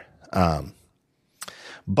and there.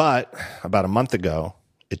 But about a month ago,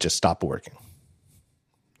 it just stopped working.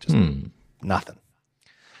 Just nothing.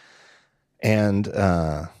 And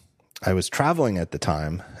I was traveling at the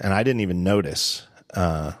time, and I didn't even notice.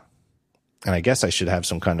 And I guess I should have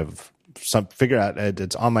figure out,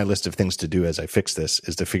 it's on my list of things to do as I fix this,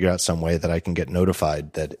 is to figure out some way that I can get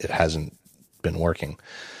notified that it hasn't been working.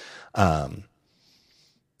 But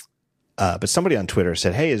somebody on Twitter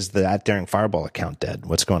said, hey, is the @DaringFireball account dead?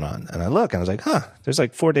 What's going on? And I look, and I was like, there's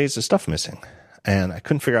like 4 days of stuff missing. And I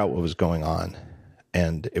couldn't figure out what was going on.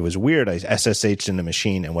 And it was weird. I SSH'd in the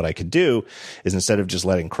machine, and what I could do is, instead of just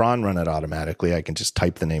letting cron run it automatically, I can just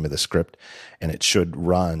type the name of the script and it should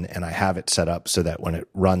run. And I have it set up so that when it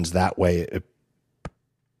runs that way, it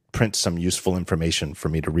prints some useful information for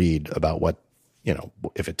me to read about what,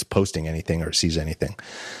 if it's posting anything or sees anything.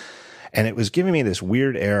 And it was giving me this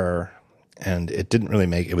weird error, and it didn't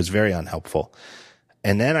really it was very unhelpful.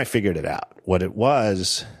 And then I figured it out. What it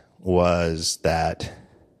was that,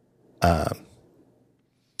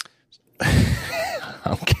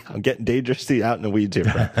 I'm getting dangerously out in the weeds here,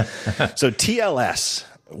 Brent. So TLS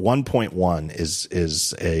 1.1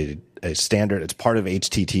 is a standard. It's part of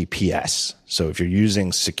HTTPS. So if you're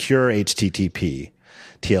using secure HTTP,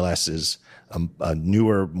 TLS is a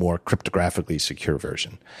newer, more cryptographically secure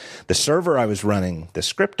version. The server I was running the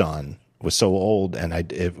script on was so old, and at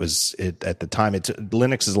the time,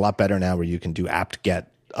 Linux is a lot better now, where you can do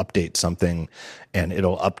apt-get, update something, and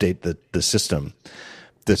it'll update the system.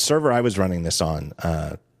 The server I was running this on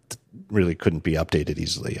really couldn't be updated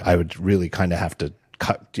easily. I would really kind of have to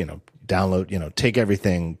download, take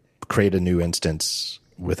everything, create a new instance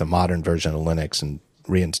with a modern version of Linux, and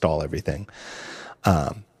reinstall everything,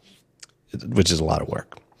 which is a lot of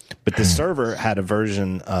work. But the server had a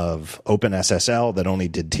version of OpenSSL that only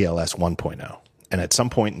did TLS 1.0. And at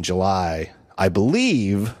some point in July, I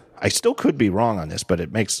believe, I still could be wrong on this, but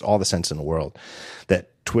it makes all the sense in the world, that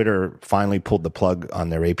Twitter finally pulled the plug on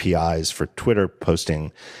their APIs for Twitter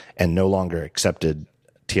posting and no longer accepted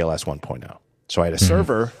TLS 1.0. So I had a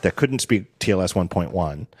server that couldn't speak TLS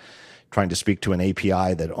 1.1, trying to speak to an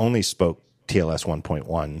API that only spoke TLS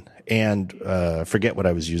 1.1, and forget what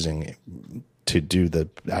I was using to do the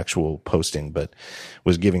actual posting, but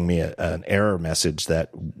was giving me an error message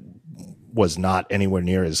that was not anywhere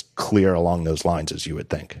near as clear along those lines as you would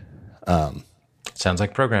think. Sounds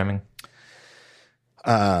like programming.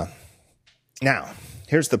 Now,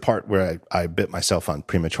 here's the part where I bit myself on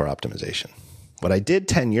premature optimization. What I did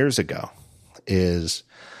 10 years ago is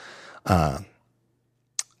I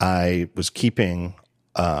was keeping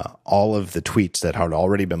all of the tweets that had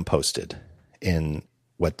already been posted in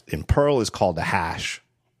what in Perl is called a hash,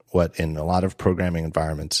 what in a lot of programming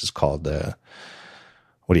environments is called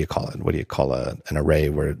what do you call it? What do you call an array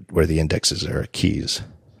where the indexes are keys?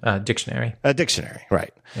 Dictionary. A dictionary,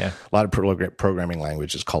 right. Yeah. A lot of programming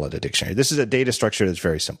languages call it a dictionary. This is a data structure that's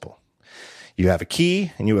very simple. You have a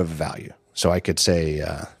key and you have a value. So I could say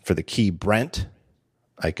for the key Brent,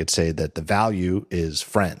 I could say that the value is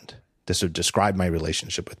friend. This would describe my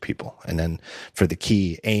relationship with people. And then for the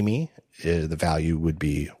key Amy, the value would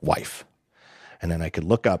be wife. And then I could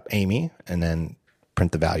look up Amy and then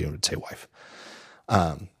print the value and it would say wife.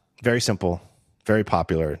 Very simple, very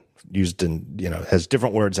popular, used in, has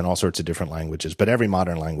different words in all sorts of different languages, but every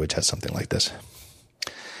modern language has something like this.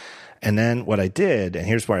 And then what I did, and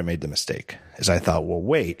here's where I made the mistake, is I thought, well,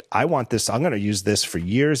 wait, I want this. I'm going to use this for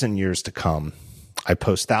years and years to come. I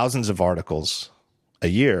post thousands of articles a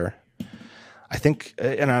year. I think,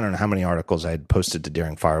 and I don't know how many articles I had posted to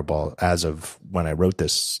Daring Fireball as of when I wrote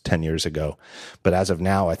this 10 years ago. But as of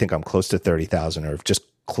now, I think I'm close to 30,000 or just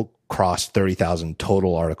crossed 30,000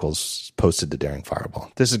 total articles posted to Daring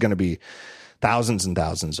Fireball. This is going to be thousands and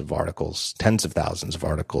thousands of articles, tens of thousands of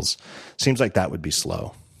articles. Seems like that would be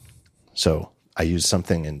slow. So I use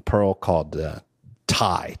something in Perl called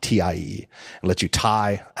tie, T-I-E, and lets you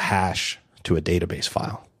tie a hash to a database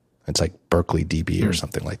file. It's like Berkeley DB or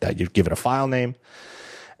something like that. You give it a file name,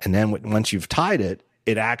 and then once you've tied it,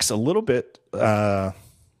 it acts a little bit,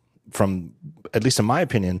 from, at least in my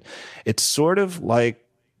opinion, it's sort of like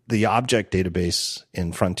the object database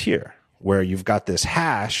in Frontier, where you've got this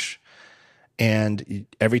hash, and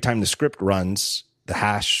every time the script runs, the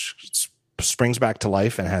hash springs back to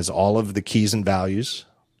life and has all of the keys and values.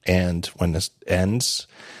 And when this ends,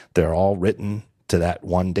 they're all written to that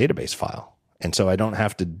one database file. And so I don't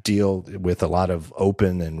have to deal with a lot of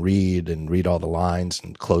open and read all the lines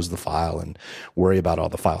and close the file and worry about all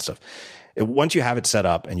the file stuff. Once you have it set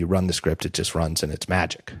up and you run the script, it just runs and it's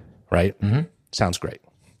magic, right? Mm-hmm. Sounds great.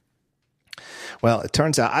 Well, it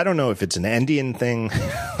turns out, I don't know if it's an Endian thing.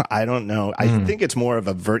 I don't know. I think it's more of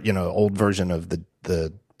a old version of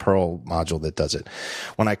the Perl module that does it.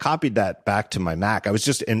 When I copied that back to my Mac, I was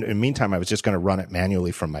just, in the meantime, I was just going to run it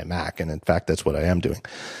manually from my Mac. And in fact, that's what I am doing.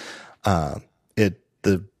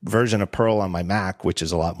 The version of Perl on my Mac, which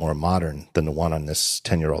is a lot more modern than the one on this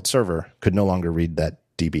 10-year-old server, could no longer read that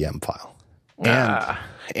DBM file.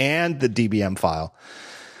 And the DBM file,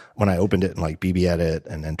 when I opened it in like BBEdit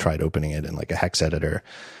and then tried opening it in like a hex editor,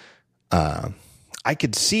 I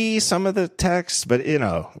could see some of the text, but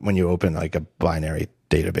when you open like a binary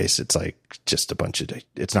database, it's like just a bunch of,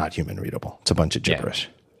 it's not human readable. It's a bunch of gibberish.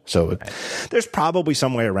 Yeah. So there's probably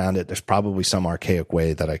some way around it. There's probably some archaic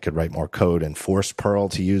way that I could write more code and force Perl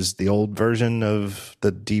to use the old version of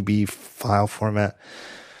the DB file format.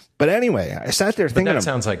 But anyway, I sat there thinking. That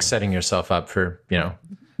sounds like setting yourself up for,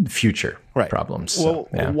 future problems. Well,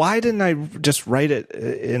 why didn't I just write it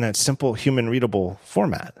in a simple human readable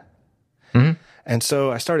format? Mm-hmm. And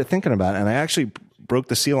so I started thinking about it, and I actually broke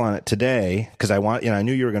the seal on it today because I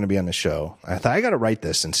knew you were going to be on the show. I thought I got to write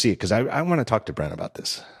this and see it because I want to talk to Brent about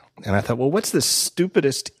this. And I thought, well, what's the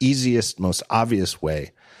stupidest, easiest, most obvious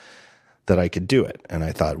way that I could do it? And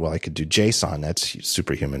I thought, well, I could do JSON. That's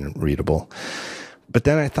superhuman readable. But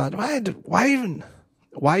then I thought, why even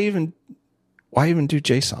do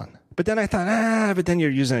JSON? But then I thought, but then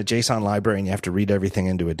you're using a JSON library and you have to read everything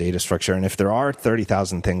into a data structure. And if there are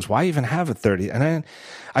 30,000 things, why even have a 30? And then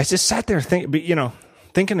I just sat there thinking. I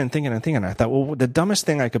thought, well, the dumbest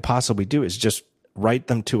thing I could possibly do is just write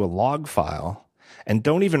them to a log file and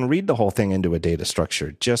don't even read the whole thing into a data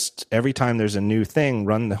structure. Just every time there's a new thing,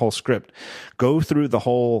 run the whole script, go through the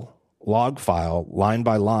whole log file line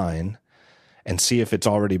by line and see if it's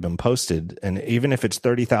already been posted. And even if it's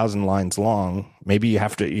 30,000 lines long, maybe you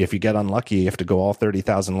have to, if you get unlucky, you have to go all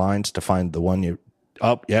 30,000 lines to find the one we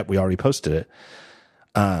already posted it.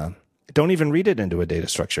 Don't even read it into a data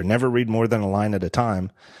structure. Never read more than a line at a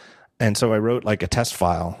time. And so I wrote like a test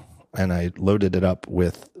file and I loaded it up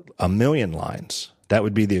with 1 million lines. That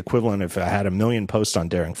would be the equivalent if I had 1 million posts on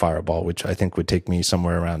Daring Fireball, which I think would take me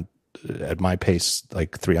somewhere around, at my pace,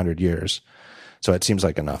 like 300 years. So it seems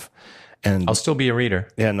like enough. And I'll still be a reader.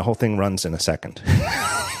 Yeah, and the whole thing runs in a second.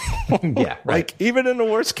 Yeah, right. Like even in the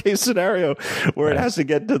worst case scenario where it has to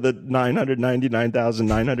get to the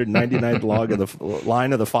 999,999th log of the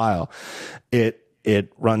line of the file, it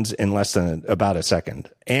runs in less than about a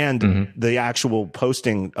second. And the actual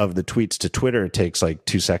posting of the tweets to Twitter takes like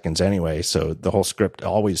 2 seconds anyway. So the whole script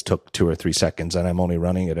always took 2 or 3 seconds, and I'm only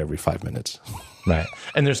running it every 5 minutes. Right.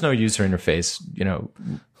 And there's no user interface,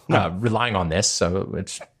 relying on this. So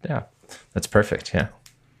that's perfect. Yeah.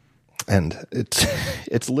 And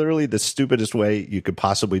it's literally the stupidest way you could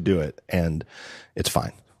possibly do it, and it's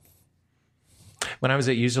fine. When I was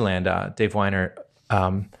at Userland, Dave Weiner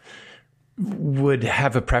would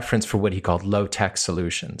have a preference for what he called low-tech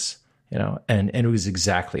solutions, and it was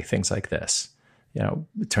exactly things like this.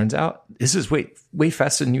 It turns out this is way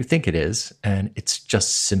faster than you think it is, and it's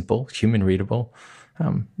just simple, human readable.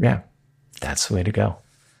 That's the way to go.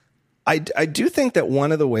 I do think that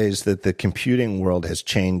one of the ways that the computing world has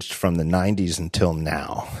changed from the 90s until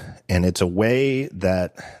now, and it's a way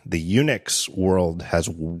that the Unix world has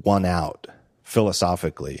won out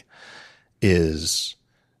philosophically, is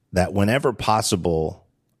that whenever possible,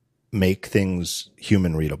 make things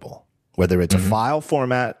human readable, whether it's a file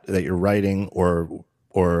format that you're writing or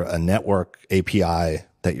a network API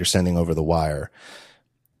that you're sending over the wire.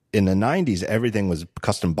 In the 90s, everything was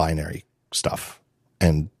custom binary stuff.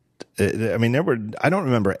 And I mean, I don't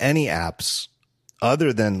remember any apps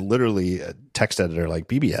other than literally a text editor like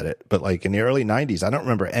BBEdit, but like in the early 90s, I don't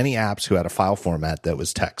remember any apps who had a file format that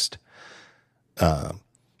was text.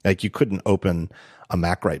 Like you couldn't open a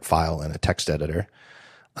MacWrite file in a text editor.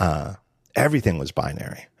 Everything was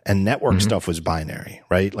binary, and network stuff was binary,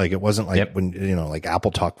 right? Like it wasn't like when, like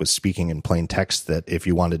AppleTalk was speaking in plain text that if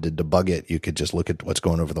you wanted to debug it, you could just look at what's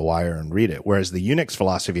going over the wire and read it. Whereas the Unix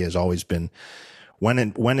philosophy has always been when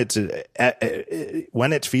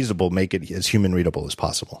it's feasible, make it as human readable as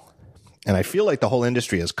possible. And I feel like the whole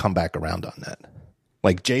industry has come back around on that.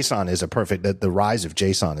 Like JSON is the rise of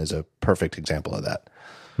JSON is a perfect example of that.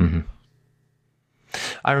 Mm-hmm.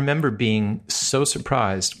 I remember being so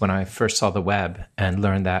surprised when I first saw the web and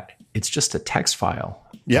learned that it's just a text file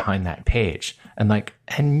behind that page.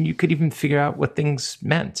 And you could even figure out what things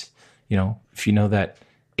meant. If you know that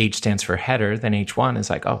H stands for header, then H1 is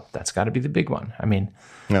like, oh, that's got to be the big one. I mean,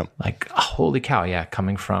 holy cow. Yeah.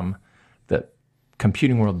 Coming from the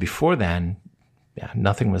computing world before then,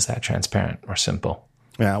 nothing was that transparent or simple.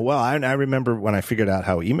 Yeah. Well, I remember when I figured out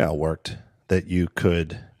how email worked, that you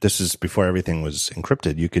could, this is before everything was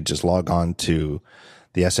encrypted, you could just log on to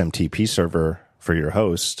the SMTP server for your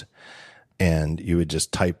host and you would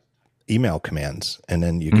just type email commands and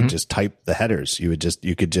then you could just type the headers. You could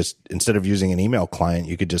just, instead of using an email client,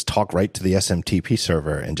 you could just talk right to the SMTP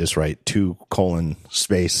server and just write 2:/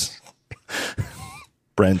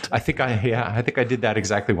 Brent. I think I did that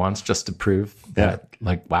exactly once just to prove that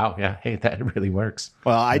wow. Yeah. Hey, that really works.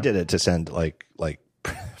 Well, I did it to send like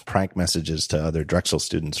prank messages to other Drexel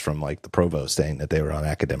students from like the provost saying that they were on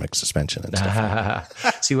academic suspension and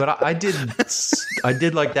stuff. See, what I did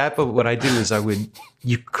like that, but what I do is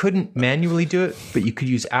you couldn't manually do it, but you could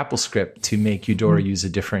use AppleScript to make Eudora use a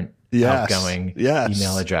different outgoing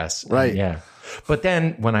email address. Right. Yeah. But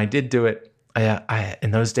then when I did do it, I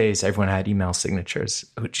in those days, everyone had email signatures,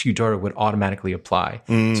 which Eudora would automatically apply.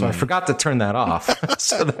 So I forgot to turn that off.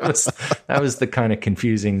 So that was the kind of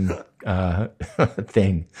confusing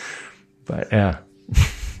thing. But yeah.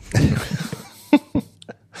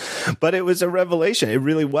 But it was a revelation. It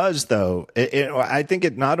really was, though. I think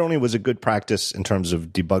it not only was a good practice in terms of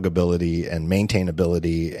debuggability and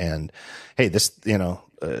maintainability and, hey, this,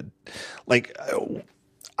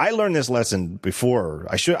 I learned this lesson before.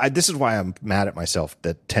 This is why I'm mad at myself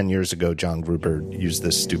that 10 years ago, John Gruber used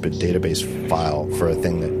this stupid database file for a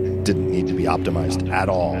thing that didn't need to be optimized at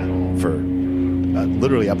all for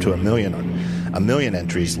literally up to a million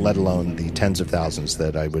entries, let alone the tens of thousands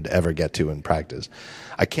that I would ever get to in practice.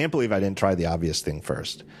 I can't believe I didn't try the obvious thing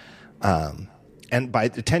first. And by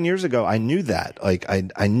 10 years ago, I knew that. Like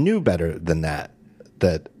I knew better than that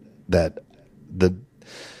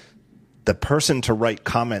the person to write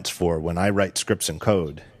comments for when I write scripts and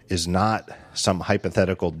code is not some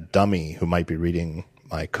hypothetical dummy who might be reading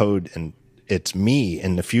my code, and it's me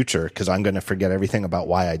in the future because I'm going to forget everything about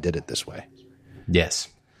why I did it this way. Yes.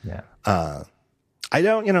 Yeah. I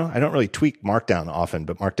don't really tweak Markdown often,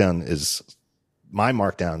 but my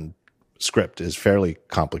Markdown script is fairly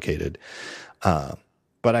complicated.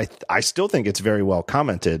 But I still think it's very well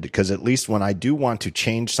commented because at least when I do want to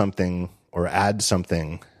change something or add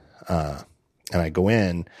something, and I go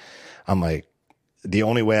in, I'm like, the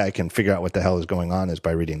only way I can figure out what the hell is going on is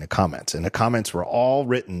by reading the comments. And the comments were all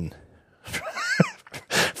written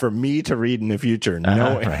for me to read in the future.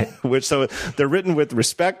 So they're written with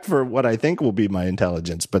respect for what I think will be my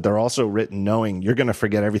intelligence, but they're also written knowing you're going to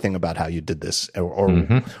forget everything about how you did this or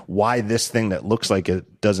why this thing that looks like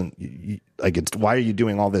it doesn't, why are you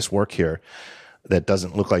doing all this work here that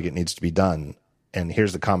doesn't look like it needs to be done? And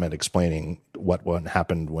here's the comment explaining what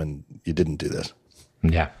happened when you didn't do this.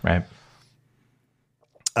 Yeah, right.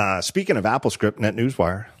 Speaking of AppleScript,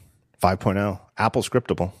 NetNewsWire 5.0, Apple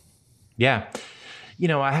Scriptable. Yeah.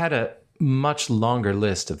 I had a much longer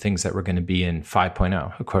list of things that were going to be in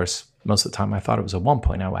 5.0. Of course, most of the time I thought it was a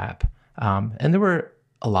 1.0 app. And there were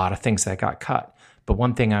a lot of things that got cut. But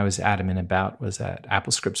one thing I was adamant about was that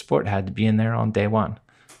AppleScript support had to be in there on day one.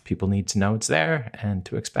 People need to know it's there and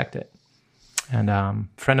to expect it. And a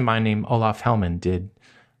friend of mine named Olaf Hellman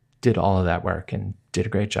did all of that work and did a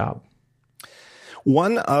great job.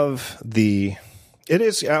 One of the It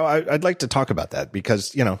is. I'd like to talk about that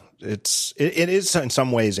because, it is in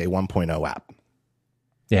some ways a 1.0 app.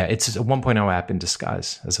 Yeah, it's a 1.0 app in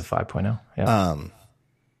disguise as a 5.0. Yeah.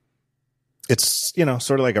 It's,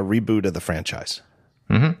 sort of like a reboot of the franchise.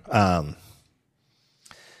 Mm-hmm.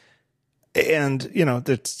 And,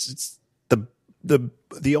 it's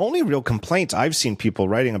the only real complaints I've seen people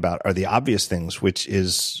writing about are the obvious things, which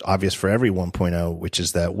is obvious for every 1.0, which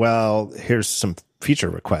is that, well, here's some feature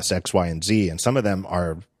requests, X, Y, and Z. And some of them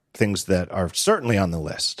are things that are certainly on the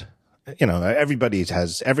list.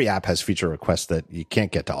 Every app has feature requests that you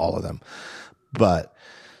can't get to all of them. But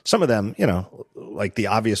some of them, like the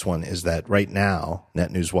obvious one is that right now,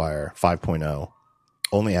 NetNewsWire 5.0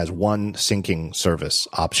 only has one syncing service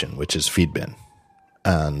option, which is Feedbin.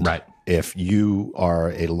 And right. If you are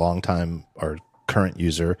a longtime or current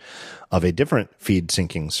user of a different feed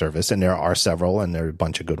syncing service, and there are several, and there are a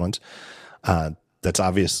bunch of good ones, that's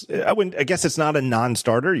obvious. I guess it's not a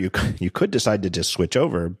non-starter. You could decide to just switch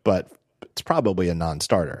over, but it's probably a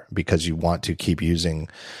non-starter because you want to keep using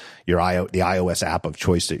the iOS app of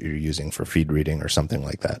choice that you're using for feed reading or something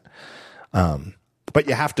like that. But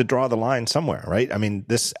you have to draw the line somewhere, right? I mean,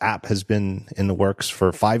 this app has been in the works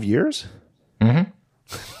for 5 years. Mm-hmm.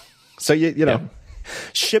 So,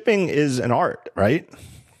 shipping is an art, right?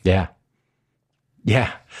 Yeah.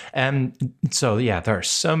 Yeah. And so, there are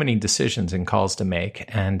so many decisions and calls to make.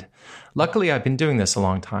 And luckily, I've been doing this a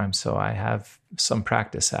long time, so I have some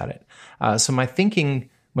practice at it. So my thinking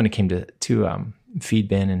when it came to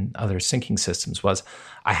Feedbin and other syncing systems was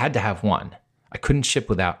I had to have one. I couldn't ship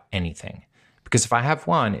without anything. Because if I have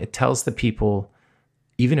one, it tells the people,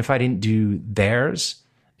 even if I didn't do theirs,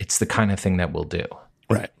 it's the kind of thing that we'll do.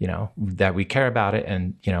 Right. That we care about it.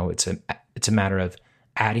 And, it's a matter of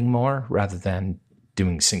adding more rather than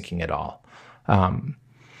doing syncing at all. And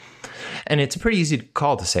it's a pretty easy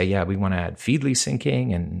call to say, yeah, we want to add Feedly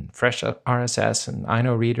syncing and Fresh RSS and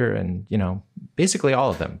iKnowReader and, basically all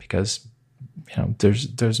of them because,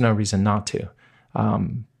 there's no reason not to.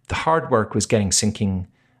 The hard work was getting syncing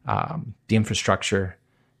the infrastructure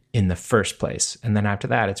in the first place. And then after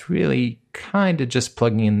that, it's really kind of just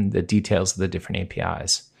plugging in the details of the different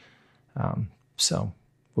APIs. So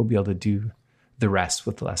we'll be able to do the rest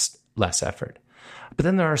with less effort. But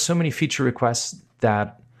then there are so many feature requests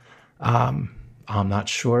that I'm not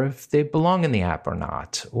sure if they belong in the app or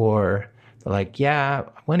not. Or they're like, yeah,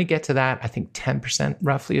 when you get to that, I think 10%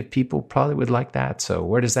 roughly of people probably would like that. So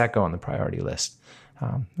where does that go on the priority list?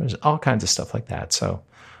 There's all kinds of stuff like that. So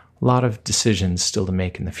a lot of decisions still to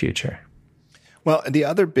make in the future. Well, the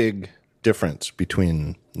other big difference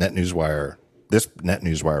between this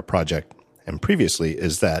NetNewsWire project and previously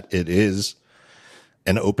is that it is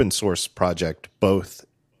an open source project, both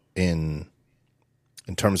in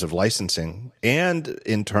terms of licensing and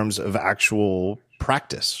in terms of actual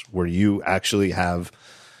practice, where you actually have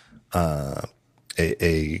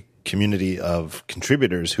a community of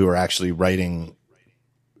contributors who are actually writing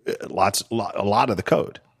a lot of the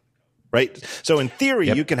code. Right. So in theory,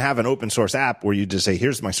 you can have an open source app where you just say,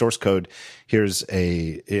 here's my source code. Here's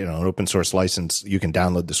an open source license. You can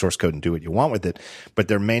download the source code and do what you want with it. But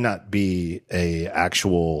there may not be a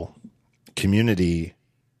actual community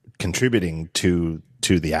contributing to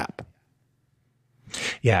the app.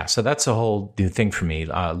 Yeah. So that's a whole new thing for me,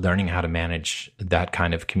 learning how to manage that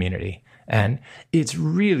kind of community. And it's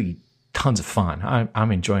really tons of fun.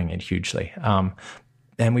 I'm enjoying it hugely.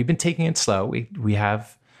 And we've been taking it slow. We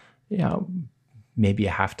have, maybe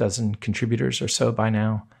a half dozen contributors or so by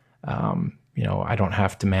now. I don't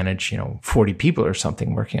have to manage, 40 people or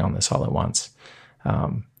something working on this all at once.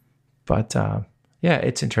 But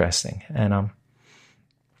it's interesting. And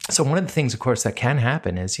so one of the things, of course, that can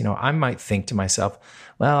happen is, I might think to myself,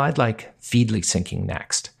 well, I'd like Feedly syncing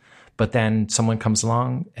next. But then someone comes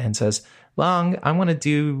along and says, well, I want to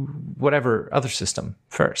do whatever other system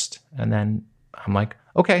first. And then I'm like,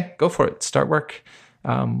 okay, go for it. Start work.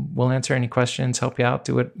 We'll answer any questions, help you out,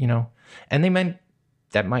 do it, and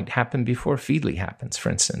that might happen before Feedly happens, for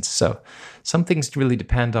instance. So some things really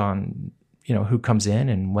depend on, who comes in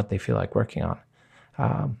and what they feel like working on.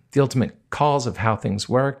 The ultimate calls of how things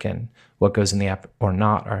work and what goes in the app or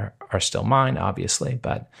not are still mine, obviously,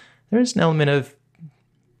 but there's an element of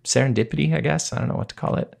serendipity, I guess. I don't know what to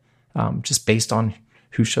call it. Just based on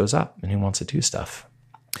who shows up and who wants to do stuff.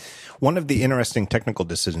 One of the interesting technical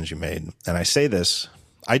decisions you made, and I say this,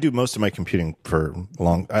 I do most of my computing for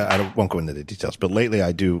I won't go into the details, but lately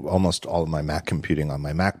I do almost all of my Mac computing on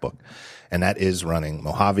my MacBook, and that is running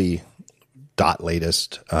Mojave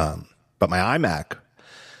 .latest. But my iMac,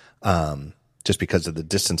 just because of the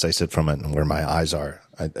distance I sit from it and where my eyes are,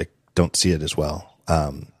 I don't see it as well.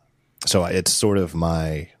 So it's sort of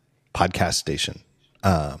my podcast station.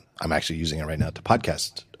 I'm actually using it right now to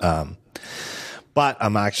podcast. But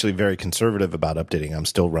I'm actually very conservative about updating. I'm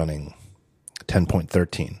still running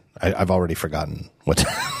 10.13. I've already forgotten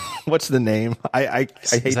what's the name. I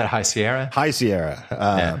hate, is that High Sierra? High Sierra.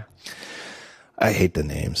 Yeah. I hate the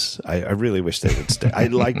names. I really wish they would stay. I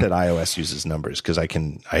like that iOS uses numbers because I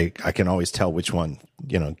can always tell which one,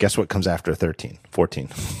 guess what comes after 13, 14.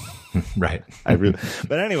 Right.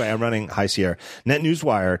 But anyway, I'm running High Sierra.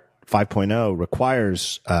 NetNewsWire 5.0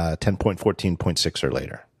 requires 10.14.6 or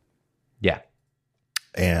later. Yeah.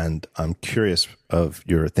 And I'm curious of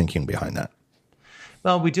your thinking behind that.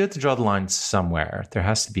 Well, we do have to draw the line somewhere. There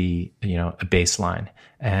has to be, a baseline.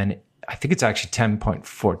 And I think it's actually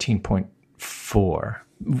 10.14.4,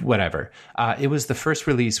 whatever. It was the first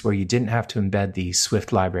release where you didn't have to embed the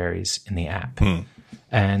Swift libraries in the app.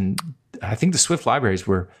 And I think the Swift libraries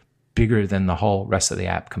were bigger than the whole rest of the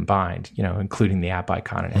app combined, including the app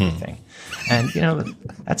icon and everything. And,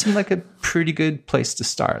 that seemed like a pretty good place to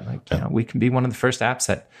start. Like, we can be one of the first apps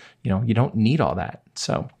that, you don't need all that.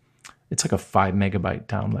 So it's like a 5 megabyte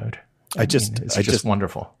download. It's just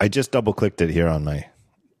wonderful. I just double clicked it here on my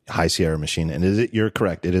High Sierra machine, and you're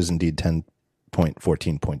correct. It is indeed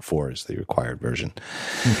 10.14.4 is the required version.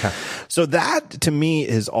 Okay. So that to me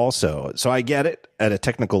is also, so I get it at a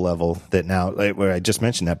technical level that now, where I just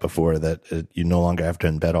mentioned that before, that you no longer have to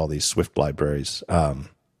embed all these Swift libraries.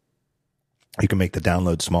 You can make the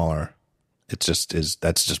download smaller.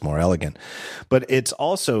 That's just more elegant. But it's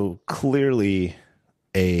also clearly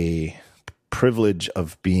a privilege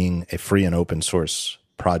of being a free and open source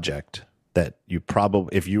project that you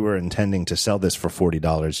probably, if you were intending to sell this for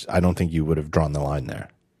 $40, I don't think you would have drawn the line there.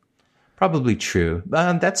 Probably true.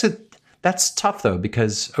 That's tough though,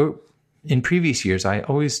 because in previous years, I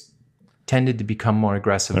always tended to become more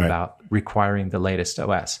aggressive about requiring the latest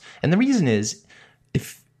OS. And the reason is,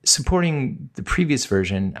 if supporting the previous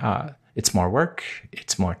version, it's more work,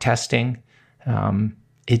 it's more testing.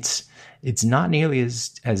 It's not nearly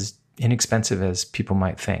as inexpensive as people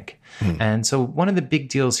might think. And so one of the big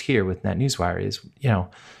deals here with NetNewsWire is,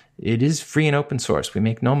 it is free and open source. We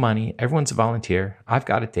make no money. Everyone's a volunteer. I've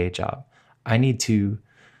got a day job. I need to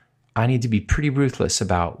be pretty ruthless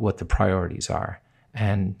about what the priorities are.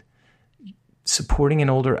 And supporting an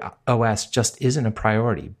older OS just isn't a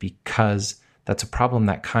priority, because that's a problem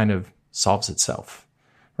that kind of solves itself,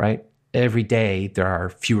 right? Every day there are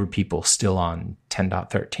fewer people still on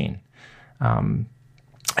 10.13.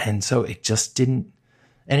 And so it just didn't,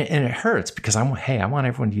 and it hurts because I want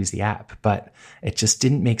everyone to use the app, but it just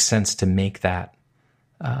didn't make sense to make that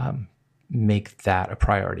a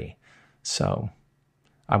priority. So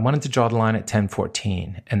I wanted to draw the line at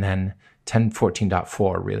 10.14, and then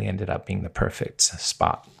 10.14.4 really ended up being the perfect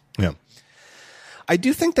spot. Yeah. I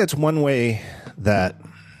do think that's one way that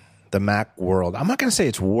the Mac world, I'm not going to say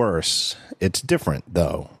it's worse. It's different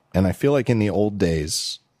though. And I feel like in the old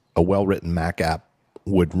days, a well-written Mac app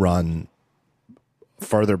would run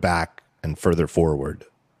further back and further forward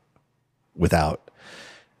without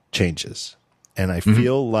changes. And I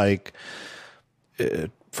feel like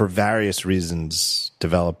for various reasons,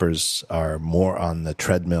 developers are more on the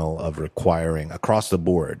treadmill of requiring across the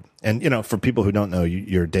board. And, for people who don't know,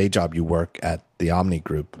 your day job, you work at the Omni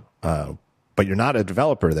Group, but you're not a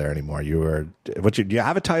developer there anymore. Do you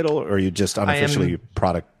have a title, or are you just unofficially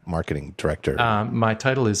product marketing director? My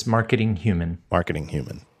title is marketing human. Marketing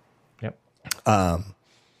human. Yep.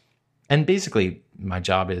 And basically, my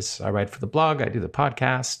job is I write for the blog, I do the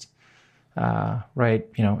podcast, write,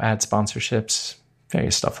 ad sponsorships,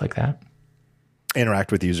 various stuff like that.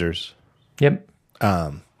 Interact with users. Yep.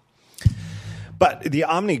 But the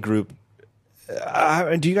Omni Group,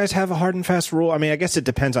 do you guys have a hard and fast rule? I mean, I guess it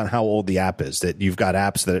depends on how old the app is. That you've got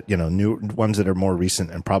apps that, new ones that are more recent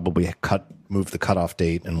and probably move the cutoff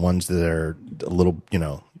date, and ones that are a little,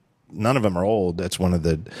 none of them are old. That's one of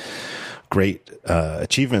the great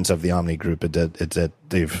achievements of the Omni Group. It's that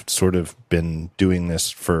they've sort of been doing this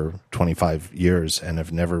for 25 years and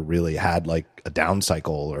have never really had like a down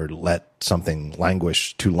cycle or let something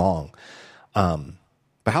languish too long.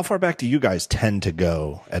 But how far back do you guys tend to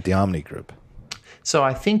go at the Omni Group? So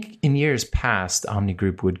I think in years past, Omni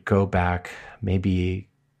Group would go back maybe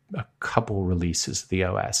a couple releases of the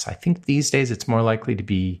OS. I think these days it's more likely to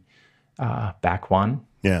be back one.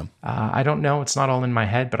 Yeah. I don't know. It's not all in my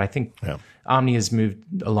head, but I think Omni has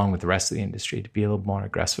moved along with the rest of the industry to be a little more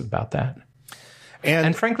aggressive about that.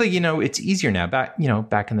 And frankly, it's easier now. Back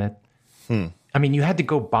in the, I mean, you had to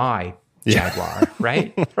go buy Jaguar,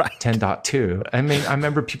 right? Right. 10.2. I mean, I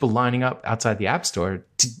remember people lining up outside the App Store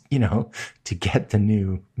to get the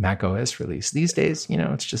new Mac OS release. These days,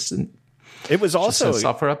 it's just It was Just a also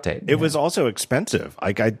software update. It was also expensive.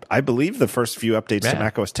 Like I believe the first few updates to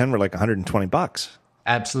Mac OS 10 were like $120.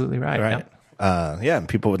 Absolutely right. Right. Yeah, and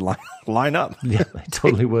people would line up. Yeah, they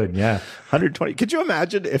totally would. Yeah. 120. Could you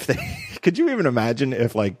imagine if could you even imagine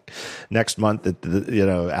if like next month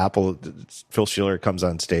that Apple, Phil Schiller comes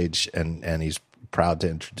on stage and he's proud to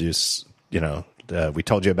introduce, we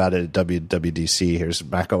told you about it at WWDC. Here's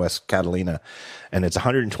macOS Catalina, and it's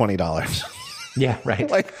 $120. Yeah, right.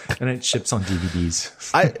 And it ships on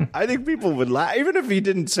DVDs. I think people would laugh, even if he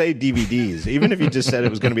didn't say DVDs, even if he just said it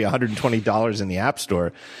was going to be $120 in the App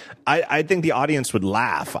Store. I think the audience would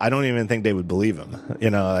laugh. I don't even think they would believe him.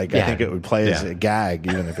 I think it would play as a gag,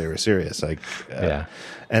 even if they were serious.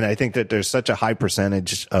 And I think that there's such a high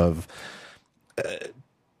percentage of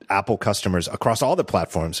Apple customers across all the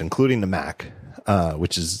platforms, including the Mac,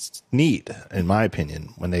 which is neat, in my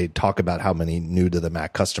opinion, when they talk about how many new to the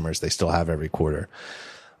Mac customers they still have every quarter.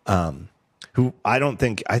 Who I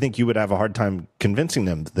think you would have a hard time convincing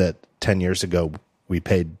them that 10 years ago we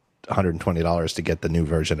paid $120 to get the new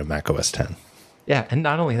version of Mac OS 10. Yeah, and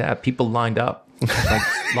not only that, people lined up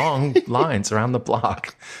like long lines around the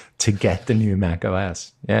block to get the new Mac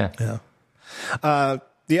OS. Yeah.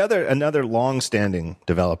 Another long-standing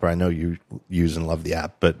developer, I know you use and love the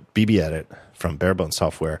app, but BBEdit from Barebones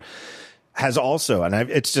Software has also, and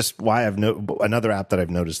it's just why another app that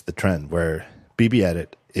I've noticed the trend where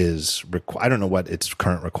BBEdit is, I don't know what its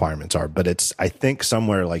current requirements are, but I think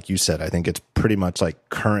somewhere, like you said, I think it's pretty much like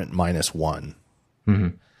current -1.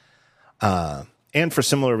 Mm-hmm. And for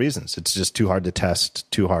similar reasons. It's just too hard to test,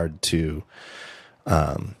 too hard to,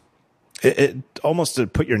 it almost to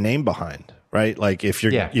put your name behind. Right? Like if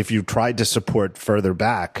you tried to support further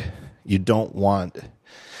back, you're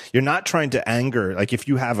not trying to anger. Like if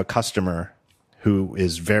you have a customer who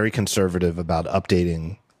is very conservative about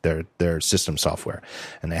updating their system software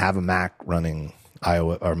and they have a Mac running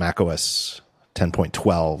iOS or Mac OS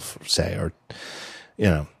 10.12, say, or,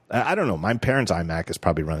 I don't know. My parents' iMac is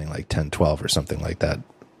probably running like 10.12 or something like that.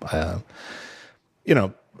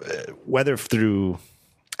 Whether through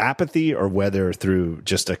apathy or whether through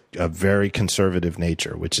just a very conservative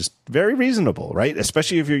nature, which is very reasonable, right?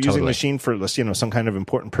 Especially if you're using a machine for, some kind of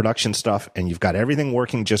important production stuff and you've got everything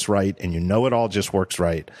working just right and it all just works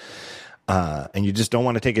right. And you just don't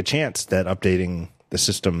want to take a chance that updating the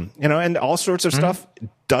system, and all sorts of stuff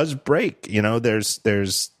does break.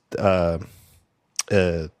 There's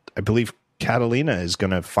I believe Catalina is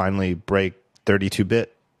going to finally break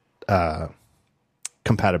 32-bit,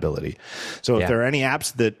 compatibility. So if there are any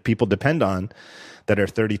apps that people depend on that are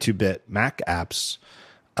 32-bit Mac apps,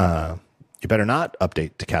 you better not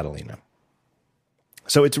update to Catalina.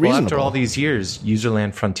 So it's reasonable. After all these years,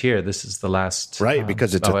 Userland Frontier, this is the last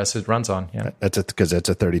because it's OS it runs on. Yeah, because it's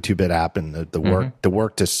a 32-bit app, and the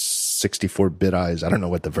work to 64-bit eyes. I don't know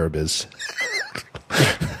what the verb is.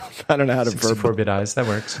 I don't know how to verb 64-bit eyes. That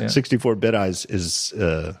works. Yeah. 64-bit eyes is.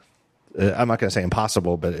 I'm not going to say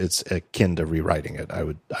impossible, but it's akin to rewriting it. I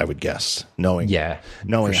would guess, knowing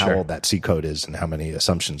how old that C code is and how many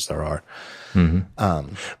assumptions there are.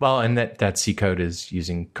 Mm-hmm. Well, and that C code is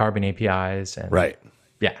using Carbon APIs, and right.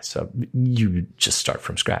 Yeah, so you just start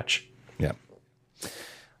from scratch. Yeah.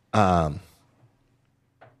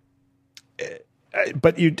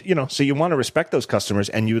 But so you want to respect those customers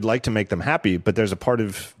and you would like to make them happy, but there's a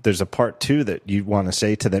part too that you want to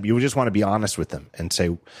say to them. You just want to be honest with them and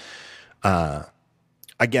say, I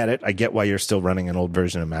get it. I get why you're still running an old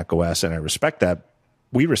version of Mac OS, and I respect that.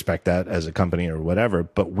 We respect that as a company or whatever,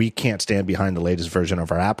 but we can't stand behind the latest version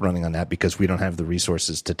of our app running on that because we don't have the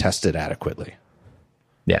resources to test it adequately.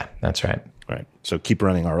 Yeah, that's right. Right. So keep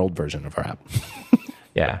running our old version of our app.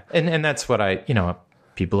 Yeah. And that's what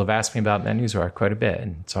people have asked me about NetNewsWire quite a bit.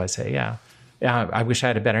 And so I say, yeah, I wish I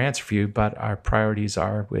had a better answer for you, but our priorities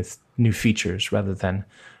are with new features rather than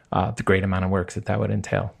the great amount of work that would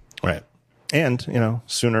entail. Right. And,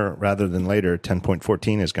 sooner rather than later,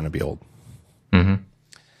 10.14 is going to be old. Mm-hmm.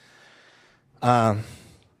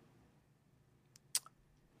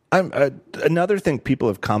 Another thing people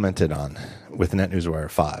have commented on with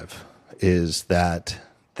NetNewsWire 5 is that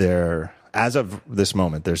as of this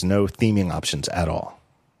moment, there's no theming options at all.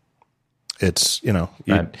 It's,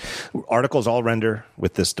 articles all render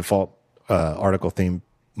with this default article theme,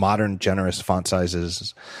 modern, generous font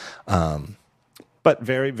sizes, but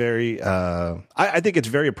very, very, I think it's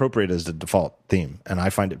very appropriate as the default theme, and I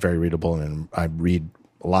find it very readable, and I read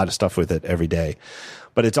a lot of stuff with it every day.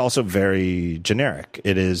 But it's also very generic.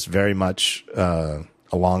 It is very much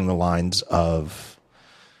along the lines of,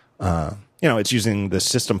 it's using the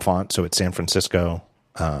system font, so it's San Francisco.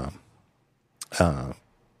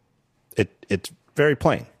 It's very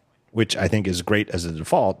plain, which I think is great as a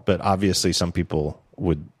default, but obviously some people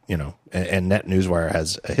would, and NetNewsWire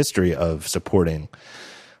has a history of supporting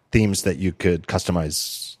themes that you could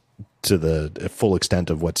customize to the full extent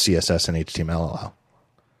of what CSS and HTML allow.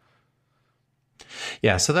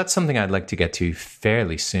 Yeah, so that's something I'd like to get to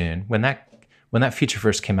fairly soon. When that feature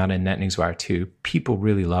first came out in NetNewsWire 2, people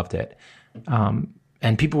really loved it.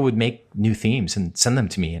 And people would make new themes and send them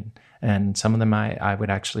to me. And some of them I would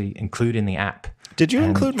actually include in the app. Did you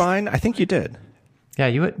include mine? I think you did.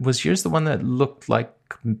 Yeah, was yours the one that looked like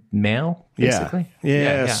Mail, basically?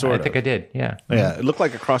 Yeah, sort of. I think I did, yeah. Yeah, it looked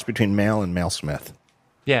like a cross between Mail and Mailsmith.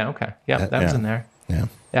 Yeah, okay. Yeah, that was in there. Yeah.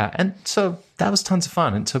 Yeah, and so that was tons of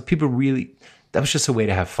fun. And so people really, that was just a way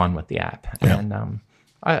to have fun with the app. Yeah. And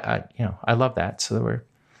I love that. So there were,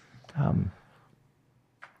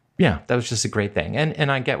 that was just a great thing.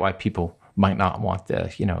 And I get why people might not want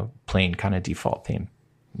the, plain kind of default theme.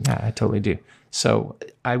 Yeah, I totally do. So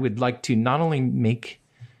I would like to not only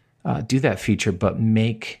do that feature, but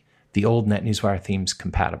make the old NetNewsWire themes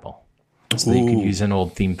compatible, so that you could use an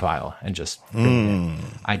old theme file and just bring it in.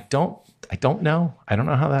 I don't know. I don't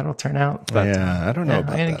know how that'll turn out. But yeah, I don't know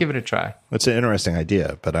about that. Give it a try. It's an interesting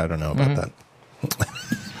idea, but I don't know about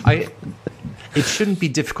that. It shouldn't be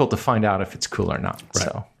difficult to find out if it's cool or not. Right.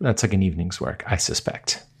 So that's like an evening's work, I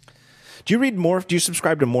suspect. Do you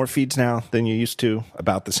subscribe to more feeds now than you used to?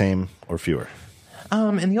 About the same or fewer?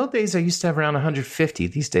 In the old days, I used to have around 150.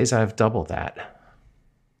 These days, I have double that.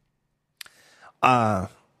 I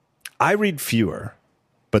read fewer,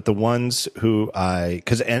 but the ones who what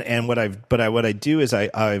I do is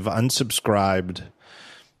I've unsubscribed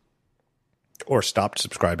or stopped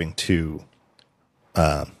subscribing to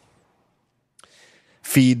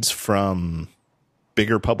feeds from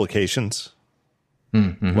bigger publications.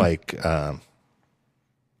 Mm-hmm. Like,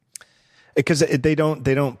 because they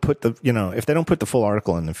don't put the, if they don't put the full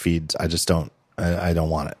article in the feeds, I just don't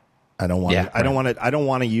want it. I don't want it. I don't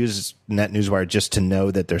want to use NetNewsWire just to know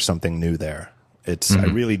that there's something new there. I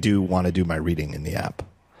really do want to do my reading in the app.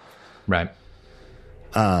 Right.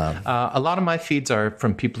 A lot of my feeds are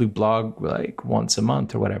from people who blog like once a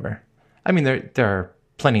month or whatever. I mean, there are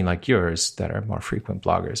plenty like yours that are more frequent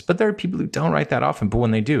bloggers, but there are people who don't write that often. But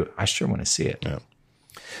when they do, I sure want to see it. Yeah.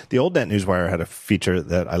 The old NetNewsWire had a feature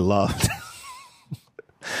that I loved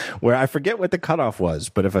where I forget what the cutoff was,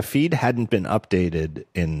 but if a feed hadn't been updated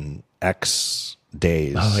in X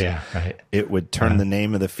days, it would turn the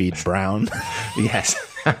name of the feed brown. Yes.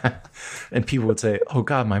 And people would say, oh,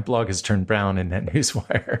 God, my blog has turned brown in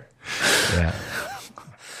NetNewsWire. Yeah.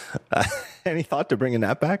 Any thought to bringing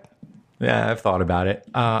that back? Yeah, I've thought about it.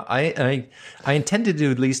 I intended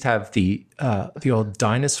to at least have the old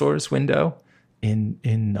dinosaurs window in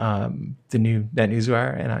the new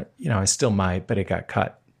NetNewsWire, and I still might, but it got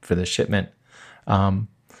cut for the shipment.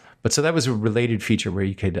 But so that was a related feature where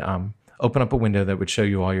you could open up a window that would show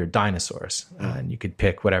you all your dinosaurs, and you could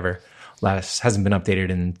pick whatever hasn't been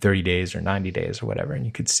updated in 30 days or 90 days or whatever, and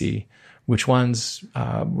you could see which ones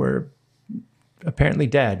were apparently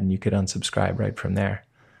dead, and you could unsubscribe right from there.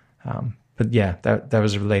 But yeah, that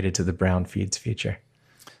was related to the brown feeds feature.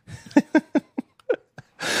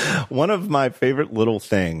 One of my favorite little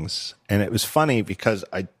things, and it was funny because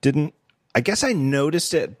I guess I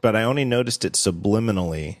noticed it, but I only noticed it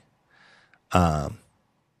subliminally, because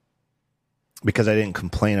I didn't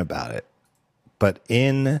complain about it. But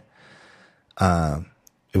it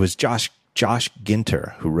was Josh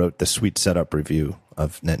Ginter who wrote the Sweet Setup review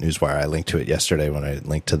of NetNewsWire. I linked to it yesterday when I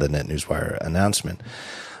linked to the NetNewsWire announcement.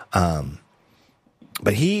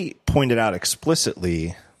 But he pointed out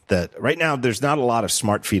explicitly that right now there's not a lot of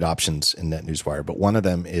smart feed options in NetNewsWire, but one of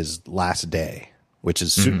them is last day, which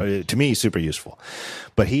is to me super useful.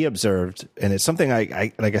 But he observed, and it's something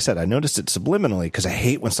I like I said, I noticed it subliminally because I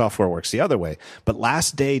hate when software works the other way. But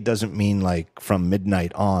last day doesn't mean like from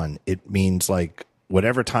midnight on. It means like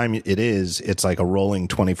whatever time it is, it's like a rolling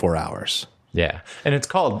 24 hours. Yeah, and it's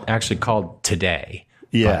actually called today.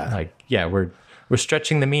 Yeah, but we're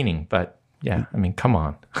stretching the meaning, but. Yeah, I mean, come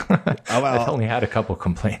on. I've only had a couple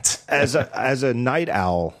complaints. as a night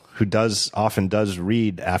owl who often does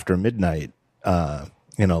read after midnight,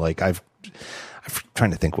 like I'm trying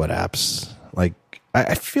to think what apps. Like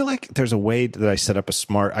I feel like there's a way that I set up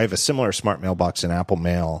I have a similar smart mailbox in Apple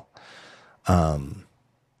Mail,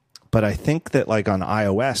 but I think that like on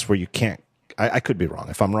iOS where you can't. I could be wrong.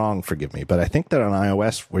 If I'm wrong, forgive me. But I think that on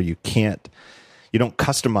iOS where you don't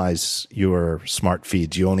customize your smart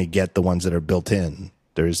feeds. You only get the ones that are built in.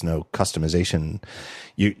 There is no customization.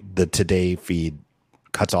 The today feed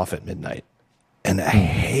cuts off at midnight. And I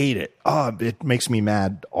hate it. Oh, it makes me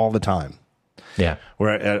mad all the time. Yeah.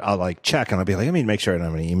 Where I'll like check and I'll be like, let me make sure I don't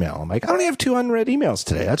have any email. I'm like, I only have 2 unread emails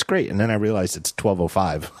today. That's great. And then I realized it's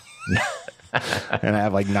 12:05. And I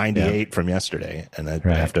have like 98 from yesterday, and I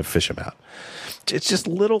have to fish them out. It's just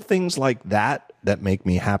little things like that that make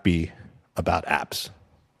me happy about apps.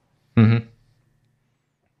 Mm-hmm.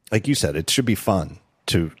 Like you said, it should be fun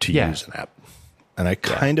to use an app. And I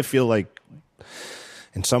kind of feel like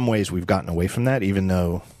in some ways we've gotten away from that, even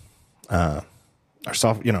though our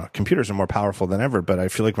computers are more powerful than ever, but I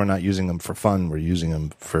feel like we're not using them for fun. We're using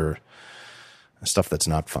them for stuff that's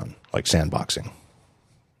not fun, like sandboxing.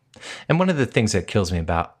 And one of the things that kills me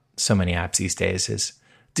about so many apps these days is,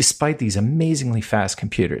 despite these amazingly fast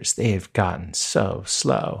computers, they have gotten so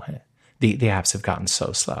slow. The apps have gotten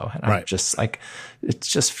so slow. And I'm just like, it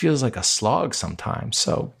just feels like a slog sometimes.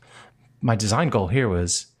 So my design goal here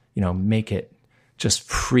was, make it just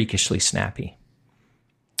freakishly snappy.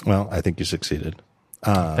 Well, I think you succeeded.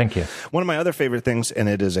 Thank you. One of my other favorite things, and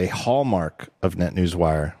it is a hallmark of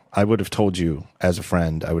NetNewsWire, I would have told you as a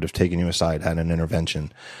friend, I would have taken you aside, had an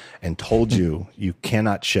intervention, and told you you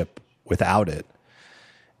cannot ship without it,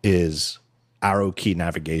 is arrow key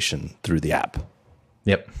navigation through the app.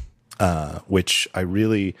 Yep. Which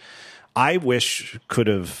I wish could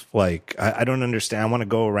have, like, I don't understand. I want to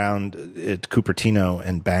go around at Cupertino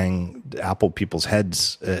and bang Apple people's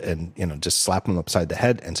heads and, just slap them upside the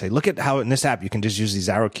head and say, look at how in this app you can just use these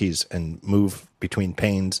arrow keys and move between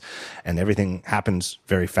panes and everything happens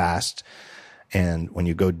very fast. And when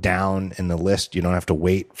you go down in the list, you don't have to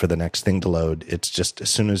wait for the next thing to load. It's just as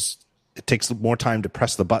soon as it takes more time to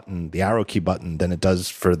press the button, the arrow key button, than it does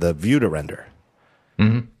for the view to render.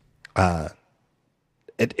 Mm-hmm.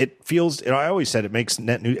 It feels. I always said it makes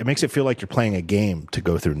it feel like you're playing a game to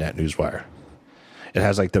go through NetNewsWire. It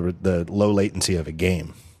has like the low latency of a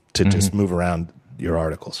game to just move around your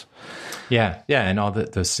articles. Yeah, and all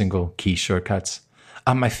those single key shortcuts.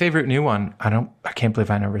 My favorite new one, I can't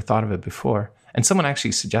believe I never thought of it before, and someone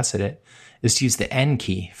actually suggested it, is to use the N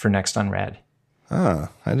key for next unread. I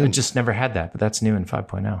just never had that, but that's new in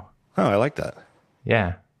 5.0. Oh, I like that.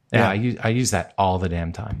 Yeah. Yeah, I use that all the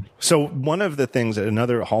damn time. So one of the things,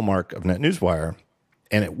 another hallmark of NetNewsWire,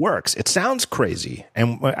 and it works. It sounds crazy,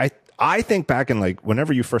 and I think back in like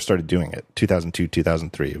whenever you first started doing it, 2002,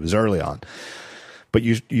 2003, it was early on, but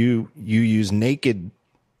you use naked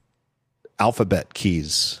alphabet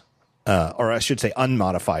keys, or I should say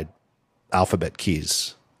unmodified alphabet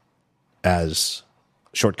keys as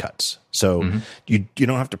shortcuts. So you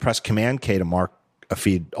don't have to press Command K to mark a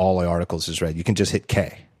feed all the articles as read. You can just hit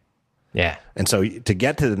K. Yeah. And so to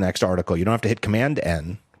get to the next article, you don't have to hit Command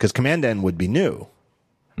N, because Command N would be new.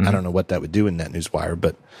 I don't know what that would do in NetNewsWire,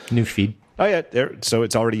 but new feed. Oh yeah, so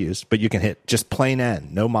it's already used, but you can hit just plain N,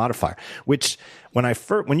 no modifier. Which when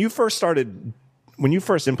you first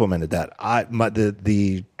implemented that,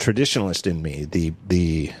 the traditionalist in me,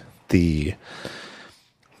 the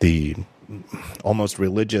almost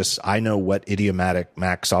religious, I know what idiomatic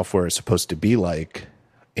Mac software is supposed to be like,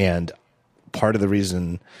 and part of the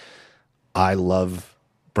reason I love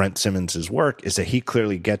Brent Simmons' work is that he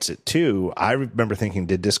clearly gets it too. I remember thinking,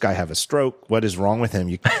 did this guy have a stroke? What is wrong with him?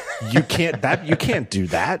 You can't do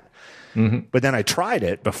that. Mm-hmm. But then I tried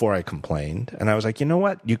it before I complained, and I was like, you know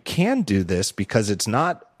what? You can do this because it's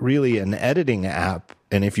not really an editing app.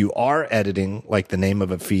 And if you are editing, like the name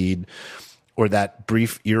of a feed, or that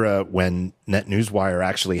brief era when NetNewsWire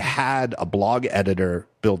actually had a blog editor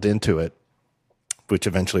built into it, which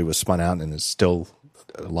eventually was spun out and is still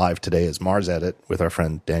live today as Mars Edit with our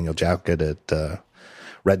friend Daniel Jacket at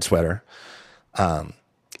Red Sweater.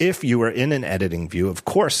 If you were in an editing view, of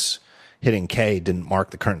course, hitting K didn't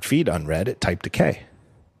mark the current feed unread. It typed a K.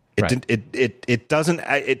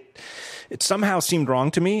 It somehow seemed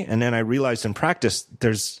wrong to me, and then I realized in practice,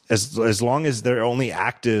 there's as long as they're only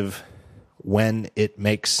active when it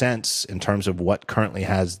makes sense in terms of what currently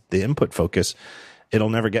has the input focus, it'll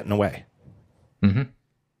never get in the way. Mm-hmm.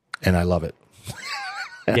 And I love it.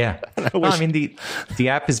 Yeah. I mean, the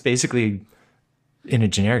app is basically, in a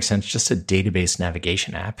generic sense, just a database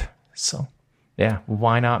navigation app. So, yeah,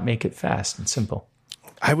 why not make it fast and simple?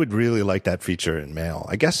 I would really like that feature in Mail.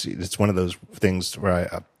 I guess it's one of those things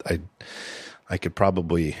where I could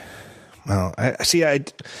probably... Well,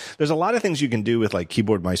 there's a lot of things you can do with like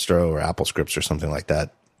Keyboard Maestro or Apple Scripts or something like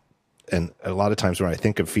that. And a lot of times when I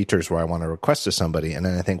think of features where I want to request to somebody, and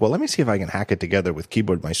then I think, well, let me see if I can hack it together with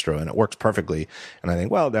Keyboard Maestro, and it works perfectly. And I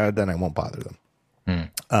think, well, then I won't bother them.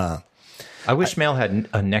 I wish Mail had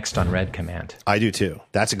a next on read command. I do too.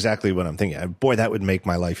 That's exactly what I'm thinking. Boy, that would make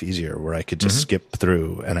my life easier where I could just skip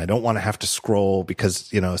through and I don't want to have to scroll because,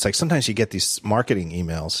 it's like sometimes you get these marketing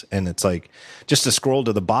emails and it's like just to scroll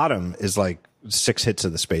to the bottom is like 6 hits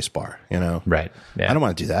of the space bar, Right. Yeah. I don't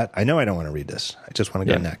want to do that. I know I don't want to read this. I just want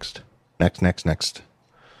to go next. Next.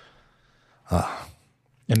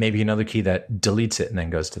 And maybe another key that deletes it and then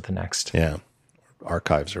goes to the next. Yeah.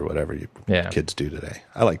 Archives or whatever kids do today.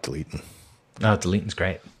 I like deleting. Oh, deleting's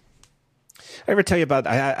great. I ever tell you about?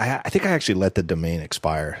 I think I actually let the domain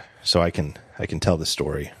expire so I can tell the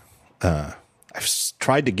story. I've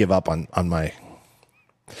tried to give up on my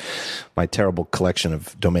terrible collection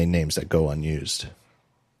of domain names that go unused.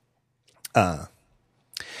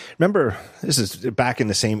 Remember, this is back in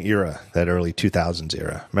the same era, that early 2000s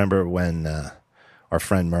era. Remember when our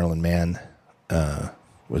friend Merlin Mann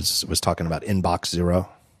was talking about Inbox Zero?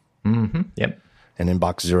 Mm-hmm. Yep. And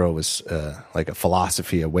Inbox Zero was like a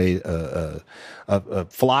philosophy, a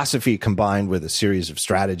philosophy combined with a series of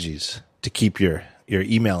strategies to keep your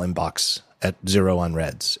email inbox at 0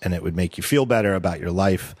 unreads, and it would make you feel better about your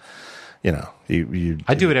life. I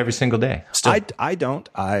do it every single day. Still. I don't.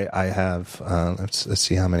 I have. Let's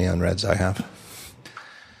see how many unreads I have.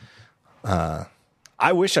 I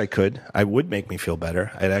wish I could. I would make me feel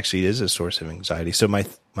better. It actually is a source of anxiety. So my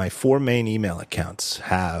 4 main email accounts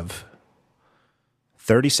have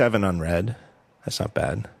 37 unread. That's not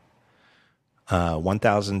bad.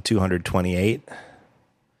 1,228.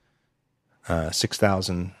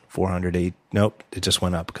 6,408. Nope, it just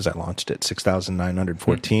went up because I launched it.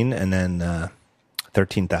 6,914, and then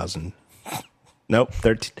 13,000. Nope,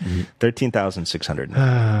 13,600.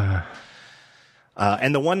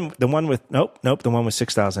 And the one with the one with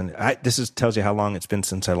 6,000. This tells you how long it's been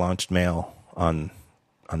since I launched Mail on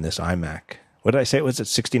this iMac. What did I say? Was it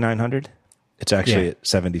 6,900? It's actually at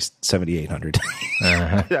 7,800.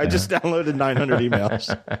 I just downloaded 900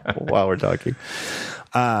 emails while we're talking.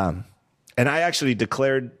 And I actually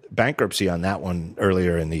declared bankruptcy on that one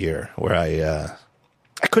earlier in the year, where I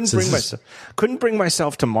couldn't bring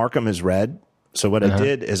myself to mark them as read. So what I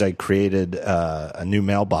did is I created a new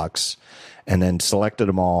mailbox and then selected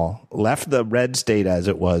them all, left the red state as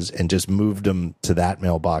it was, and just moved them to that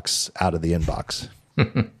mailbox out of the inbox.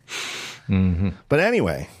 But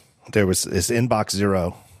anyway, there was this Inbox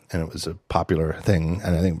Zero, and it was a popular thing,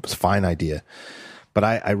 and I think it was a fine idea. But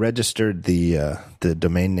I registered the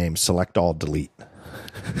domain name Select All Delete.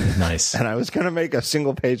 Nice. And I was going to make a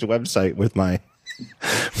single page website with my.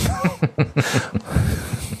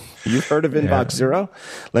 You've heard of Inbox Zero?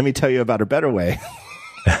 Let me tell you about a better way.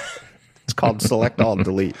 It's called Select All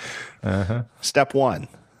Delete. Step 1: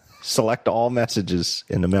 select all messages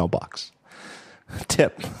in the mailbox.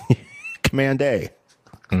 Tip: Command A.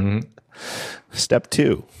 Step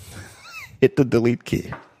 2: hit the delete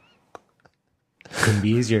key. Couldn't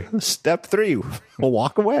be easier. Step 3: we'll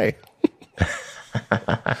walk away.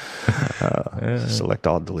 Select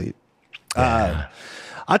all delete.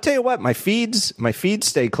 I'll tell you what, my feeds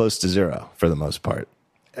stay close to 0 for the most part.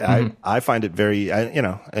 I find it very, and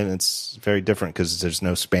it's very different because there's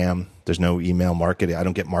no spam, there's no email marketing. I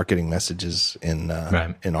don't get marketing messages in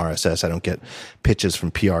RSS. I don't get pitches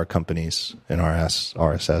from PR companies in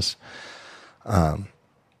RSS.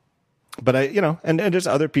 But and there's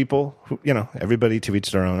other people who, everybody to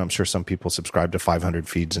each their own. I'm sure some people subscribe to 500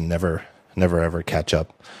 feeds and never ever catch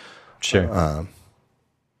up. Sure.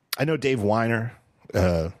 I know Dave Weiner,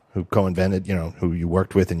 who co-invented, who you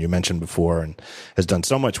worked with and you mentioned before, and has done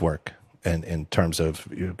so much work in terms of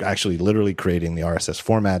actually literally creating the RSS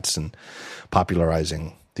formats and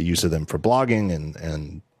popularizing the use of them for blogging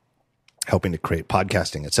and helping to create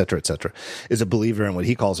podcasting, et cetera, is a believer in what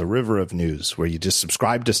he calls a river of news, where you just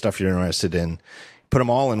subscribe to stuff you're interested in, put them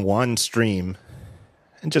all in one stream,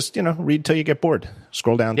 and just, read till you get bored.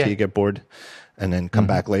 Scroll down till you get bored, and then come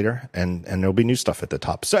back later, and there'll be new stuff at the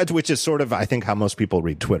top. So, which is sort of, I think, how most people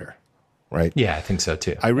read Twitter, right? Yeah, I think so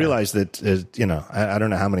too. I realize that, I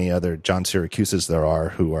don't know how many other John Syracuses there are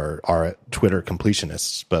who are Twitter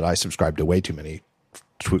completionists, but I subscribe to way too many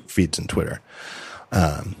feeds in Twitter.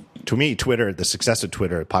 To me, Twitter, the success of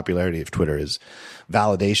Twitter, popularity of Twitter, is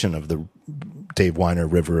validation of the Dave Weiner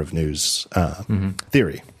river of news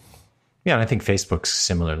theory. Yeah, and I think Facebook's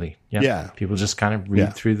similarly. Yeah. People just kind of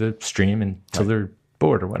read through the stream until they're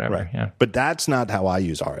bored or whatever. Right. Yeah. But that's not how I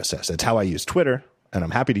use RSS. It's how I use Twitter, and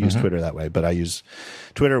I'm happy to use Twitter that way. But I use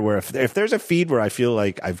Twitter where if there's a feed where I feel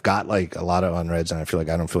like I've got like a lot of unreads and I feel like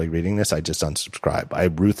I don't feel like reading this, I just unsubscribe. I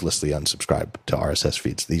ruthlessly unsubscribe to RSS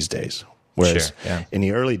feeds these days. Whereas in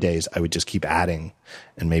the early days, I would just keep adding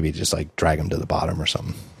and maybe just like drag them to the bottom or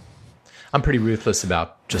something. I'm pretty ruthless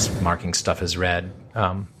about just marking stuff as read,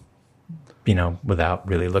 without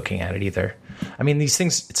really looking at it either. I mean, these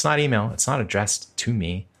things, it's not email. It's not addressed to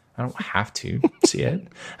me. I don't have to see it.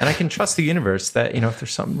 And I can trust the universe that, if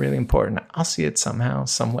there's something really important, I'll see it somehow,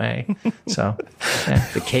 some way. So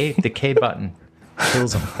the K button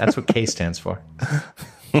kills them. That's what K stands for.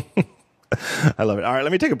 I love it. All right,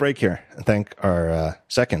 let me take a break here and thank our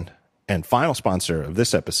second and final sponsor of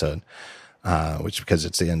this episode, which, because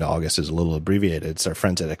it's the end of August, is a little abbreviated. It's our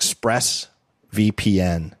friends at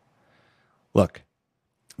ExpressVPN. Look,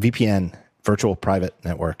 VPN, virtual private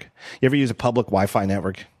network. You ever use a public Wi-Fi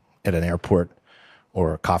network at an airport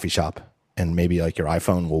or a coffee shop, and maybe like your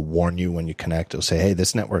iPhone will warn you when you connect? It'll say, hey,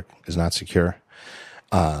 this network is not secure.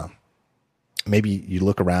 Maybe you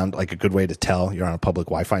look around. Like, a good way to tell you're on a public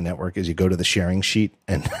Wi-Fi network is you go to the sharing sheet,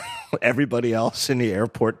 and everybody else in the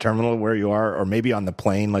airport terminal where you are, or maybe on the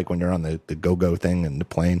plane, like when you're on the go-go thing in the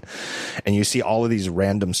plane, and you see all of these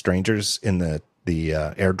random strangers in the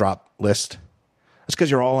airdrop list. It's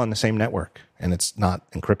because you're all on the same network and it's not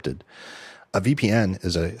encrypted. A VPN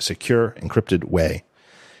is a secure, encrypted way.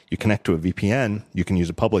 You connect to a VPN, you can use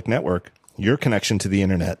a public network. Your connection to the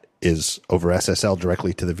internet is over SSL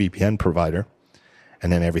directly to the VPN provider,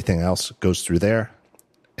 and then everything else goes through there.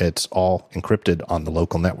 It's all encrypted on the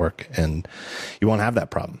local network, and you won't have that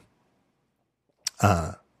problem.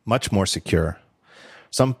 Much more secure.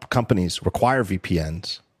 Some companies require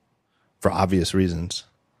VPNs for obvious reasons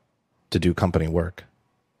to do company work,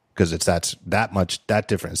 because it's that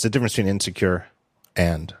difference. It's the difference between insecure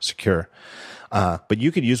and secure. But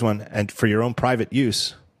you could use one and for your own private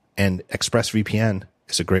use, and ExpressVPN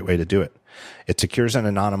is a great way to do it. It secures and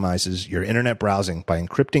anonymizes your internet browsing by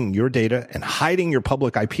encrypting your data and hiding your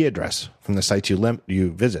public IP address from the sites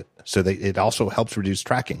you visit. So it also helps reduce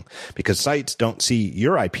tracking, because sites don't see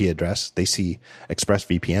your IP address. They see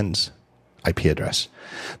ExpressVPN's IP address.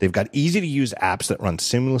 They've got easy to use apps that run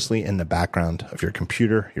seamlessly in the background of your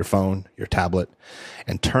computer, your phone, your tablet,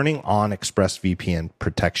 and turning on ExpressVPN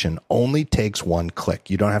protection only takes one click.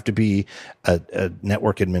 You don't have to be a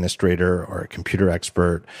network administrator or a computer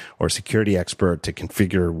expert or a security expert to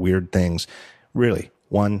configure weird things. Really,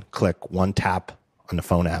 one click, one tap on the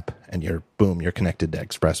phone app, and you're connected to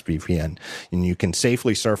ExpressVPN, and you can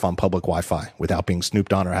safely surf on public Wi-Fi without being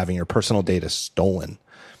snooped on or having your personal data stolen.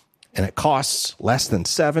 And it costs less than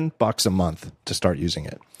 $7 a month to start using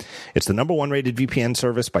it. It's the #1 rated VPN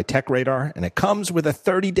service by TechRadar, and it comes with a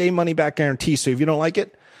 30-day money-back guarantee. So if you don't like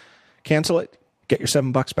it, cancel it, get your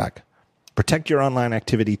 $7 back. Protect your online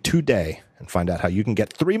activity today and find out how you can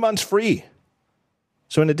get 3 months free.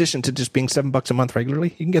 So in addition to just being $7 a month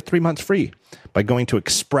regularly, you can get 3 months free by going to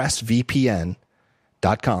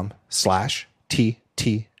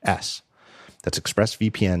expressvpn.com/TTS. That's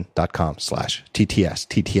expressvpn.com/TTS.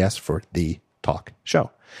 TTS for The Talk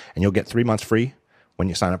Show. And you'll get 3 months free when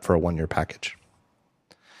you sign up for a 1-year package.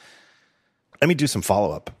 Let me do some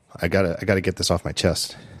follow-up. I gotta get this off my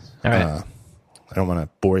chest. All right. I don't want to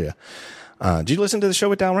bore you. Did you listen to the show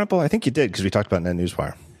with Dal Rempel? I think you did, because we talked about Net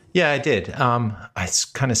Newswire. Yeah, I did. I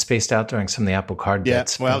kind of spaced out during some of the Apple Card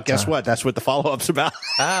bits. Yeah, well, guess what? That's what the follow-up's about.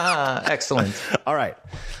 Excellent. All right.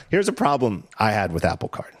 Here's a problem I had with Apple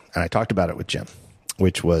Card, and I talked about it with Jim,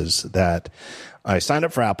 which was that I signed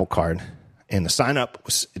up for Apple Card, and the sign-up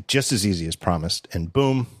was just as easy as promised, and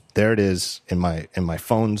boom, there it is in my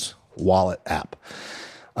phone's wallet app.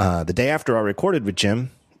 The day after I recorded with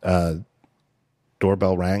Jim,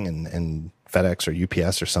 doorbell rang, and FedEx or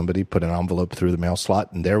UPS or somebody put an envelope through the mail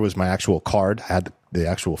slot, and there was my actual card. I had the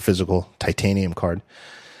actual physical titanium card.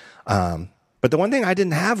 But the one thing I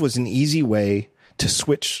didn't have was an easy way to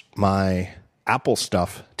switch my Apple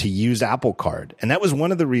stuff to use Apple Card. And that was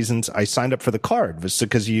one of the reasons I signed up for the card, was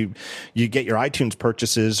because you get your iTunes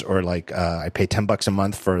purchases, or like I pay $10 a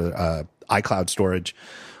month for iCloud storage.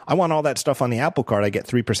 I want all that stuff on the Apple Card. I get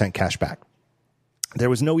 3% cash back. There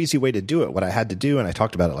was no easy way to do it. What I had to do, and I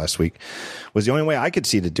talked about it last week, was the only way I could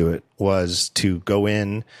see to do it was to go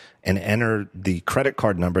in and enter the credit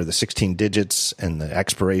card number, the 16 digits and the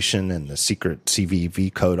expiration and the secret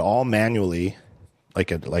CVV code all manually,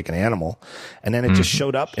 like an animal. And then it just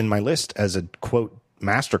showed up in my list as a, quote,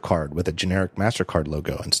 MasterCard with a generic MasterCard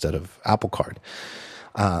logo instead of Apple Card.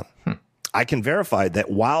 I can verify that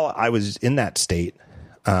while I was in that state,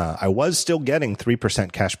 I was still getting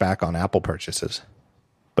 3% cash back on Apple purchases,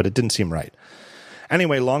 but it didn't seem right.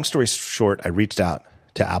 Anyway, long story short, I reached out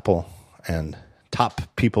to Apple and top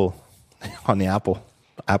people on the Apple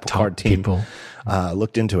Card team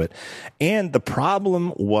looked into it. And the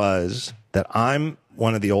problem was that I'm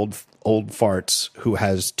one of the old old farts who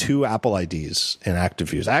has 2 Apple IDs in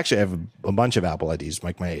active use. I actually have a bunch of Apple IDs.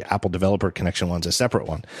 Like my Apple Developer Connection one's a separate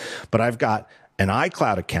one. But I've got an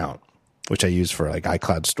iCloud account, which I use for like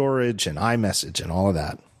iCloud storage and iMessage and all of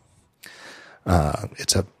that.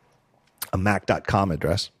 It's a Mac.com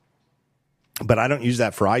address. But I don't use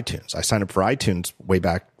that for iTunes. I signed up for iTunes way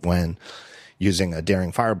back when using a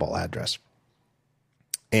Daring Fireball address.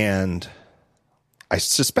 And I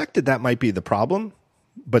suspected that might be the problem.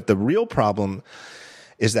 But the real problem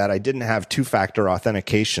is that I didn't have 2-factor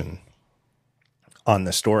authentication on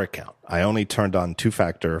the store account. I only turned on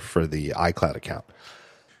 2-factor for the iCloud account.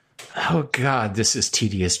 Oh, God, this is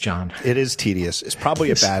tedious, John. It is tedious. It's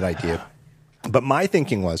probably a bad idea. But my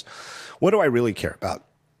thinking was, what do I really care about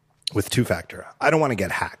with 2-factor? I don't want to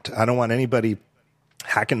get hacked. I don't want anybody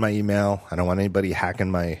hacking my email. I don't want anybody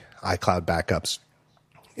hacking my iCloud backups.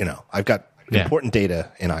 You know, I've got important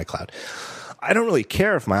data in iCloud. I don't really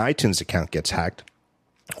care if my iTunes account gets hacked.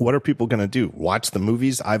 What are people going to do? Watch the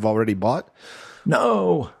movies I've already bought?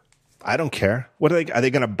 No. I don't care. What are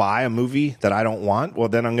they going to buy a movie that I don't want? Well,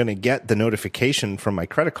 then I'm going to get the notification from my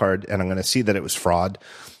credit card and I'm going to see that it was fraud.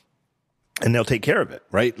 And they'll take care of it,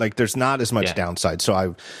 right? Like there's not as much downside.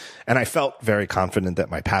 So I felt very confident that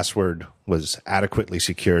my password was adequately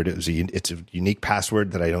secured. It's a unique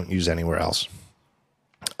password that I don't use anywhere else.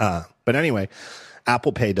 But anyway,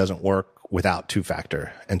 Apple Pay doesn't work without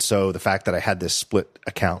 2-factor. And so the fact that I had this split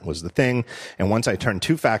account was the thing. And once I turned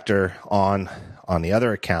 2-factor on the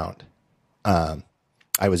other account, I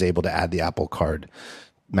was able to add the Apple Card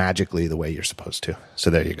magically the way you're supposed to. So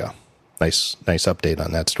there you go. Nice update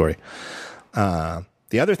on that story.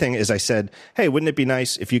 The other thing is I said, hey, wouldn't it be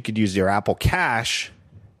nice if you could use your Apple Cash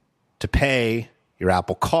to pay your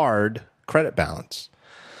Apple Card credit balance?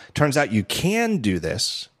 Turns out you can do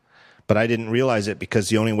this, but I didn't realize it because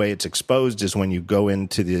the only way it's exposed is when you go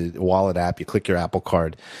into the wallet app, you click your Apple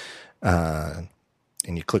Card,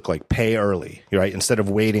 and you click like pay early, right? Instead of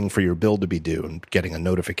waiting for your bill to be due and getting a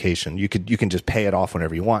notification, you can just pay it off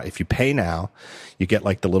whenever you want. If you pay now, you get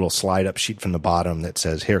like the little slide up sheet from the bottom that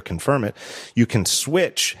says, here, confirm it. You can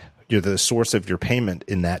switch the source of your payment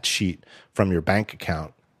in that sheet from your bank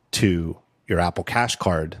account to your Apple Cash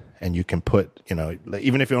card. And you can put,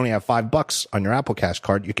 even if you only have $5 on your Apple Cash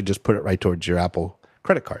card, you could just put it right towards your Apple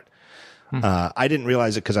credit card. I didn't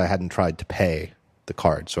realize it because I hadn't tried to pay the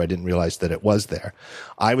card, so I didn't realize that it was there.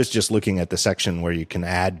 I was just looking at the section where you can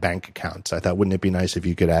add bank accounts. I thought, wouldn't it be nice if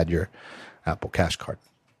you could add your Apple Cash card?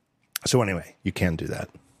 So anyway, you can do that.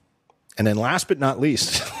 And then last but not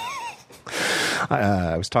least,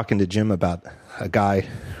 I was talking to Jim about a guy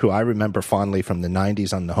who I remember fondly from the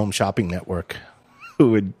 90s on the Home Shopping Network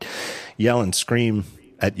who would yell and scream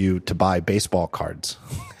at you to buy baseball cards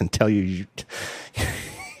and tell you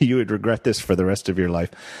you would regret this for the rest of your life.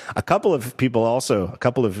 A couple of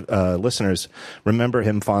listeners remember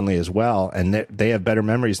him fondly as well, and they have better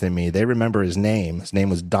memories than me. They remember his name. His name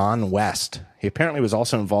was Don West. He apparently was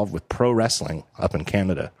also involved with pro wrestling up in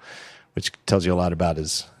Canada, which tells you a lot about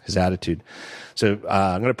his attitude. So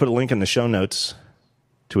I'm going to put a link in the show notes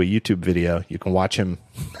to a YouTube video. You can watch him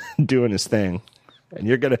doing his thing, and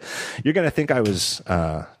you're gonna think I was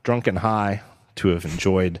drunk and high to have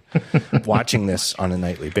enjoyed watching this on a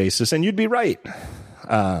nightly basis, and you'd be right.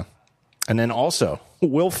 And then also,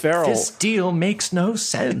 Will Ferrell. This deal makes no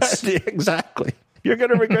sense. Exactly. You're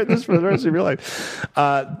going to regret this for the rest of your life.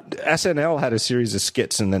 SNL had a series of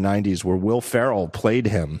skits in the 90s where Will Ferrell played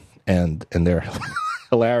him, and they're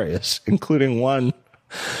hilarious, including one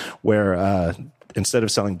where instead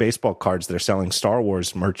of selling baseball cards, they're selling Star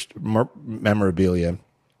Wars memorabilia,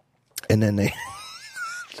 and then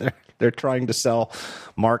they're trying to sell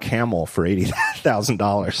Mark Hamill for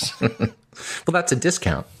 $80,000. Well, that's a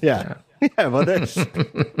discount. Yeah. Well, that's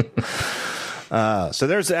so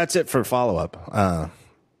that's it for follow up.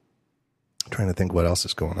 Trying to think what else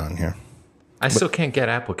is going on here. I still can't get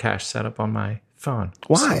Apple Cash set up on my phone.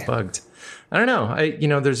 Why? I'm so bugged. I don't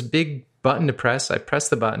know. There's a big button to press. I press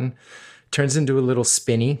the button, turns into a little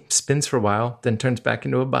spins for a while, then turns back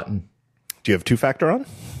into a button. Do you have 2-factor on?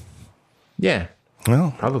 Yeah.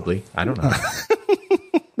 Well, probably. I don't know.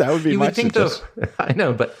 That would be my suggestion. I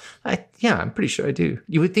know, but I'm pretty sure I do.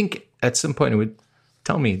 You would think at some point it would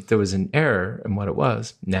tell me there was an error in what it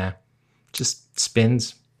was. Nah, just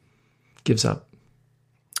spins, gives up.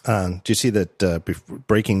 Do you see that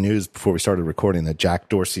breaking news before we started recording that Jack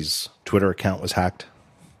Dorsey's Twitter account was hacked?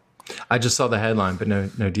 I just saw the headline, but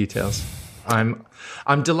no details. I'm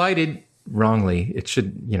delighted. Wrongly, it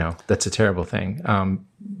should. That's a terrible thing.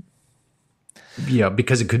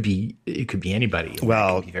 because it could be anybody.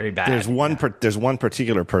 Well, it could be very bad. there's one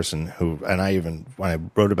particular person who, and I even, when I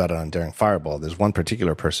wrote about it on Daring Fireball, there's one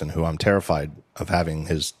particular person who I'm terrified of having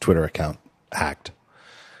his Twitter account hacked,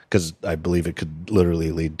 because I believe it could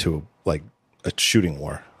literally lead to like a shooting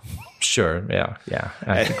war. Sure. Yeah.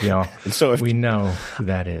 I think we know who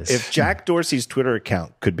that is. If Jack Dorsey's Twitter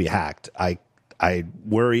account could be hacked, I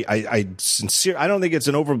worry. I don't think it's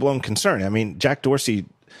an overblown concern. I mean, Jack Dorsey,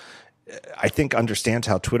 I think, understands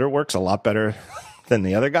how Twitter works a lot better than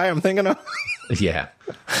the other guy I'm thinking of. Yeah.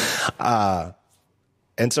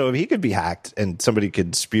 And so if he could be hacked and somebody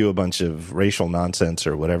could spew a bunch of racial nonsense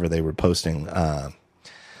or whatever they were posting, I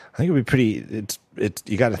think it'd be pretty.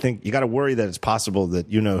 You got to worry that it's possible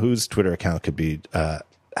that whose Twitter account could be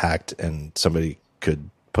hacked and somebody could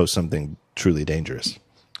post something truly dangerous.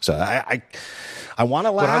 So I want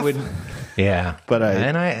to laugh. But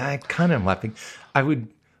I kind of am laughing.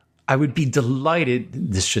 I would be delighted.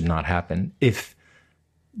 This should not happen if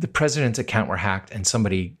the president's account were hacked and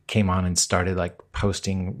somebody came on and started like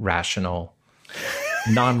posting rational,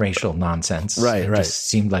 non-racial nonsense. Right. Just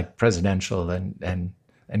seemed like presidential and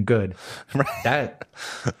good. Right. That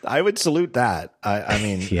I would salute that. I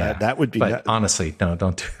mean, that would be. But honestly, no,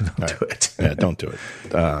 don't do it. Yeah, don't do it.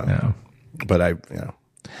 No. But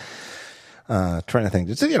trying to think.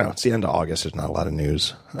 It's the end of August. There's not a lot of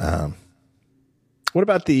news. What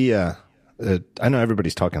about I know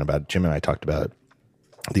everybody's talking about. Jim and I talked about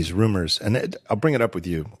these rumors, and I'll bring it up with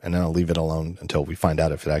you, and then I'll leave it alone until we find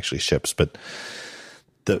out if it actually ships. But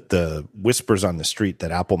the whispers on the street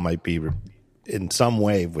that Apple might be in some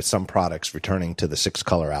way with some products returning to the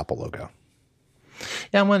 6-color Apple logo.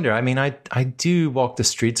 Yeah, I wonder. I mean, I do walk the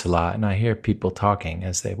streets a lot, and I hear people talking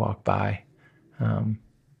as they walk by. I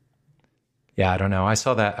don't know. I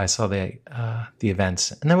saw the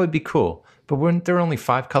events, and that would be cool. But weren't there only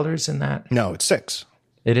 5 colors in that? No, it's 6.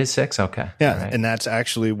 It is 6? Okay. Yeah, right. And that's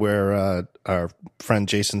actually where our friend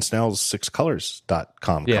Jason Snell's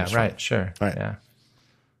 6colors.com comes from. Right, sure. Right.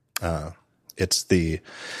 Yeah. It's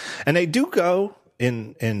and they do go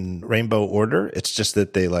in rainbow order. It's just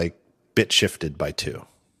that they like bit shifted by 2.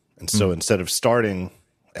 And so instead of starting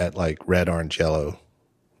at like red, orange, yellow,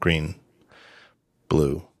 green,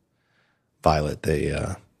 blue, violet, they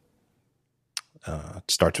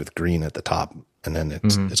it starts with green at the top, and then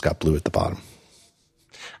it's got blue at the bottom.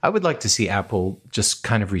 I would like to see Apple just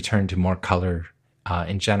kind of return to more color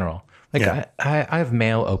in general. Like I have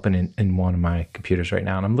Mail open in one of my computers right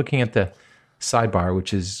now, and I'm looking at the sidebar,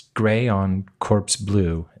 which is gray on corpse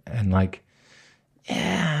blue, and like,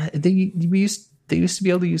 they used to be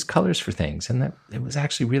able to use colors for things, and that it was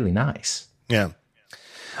actually really nice. Yeah,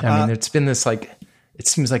 I mean, it's been this like, it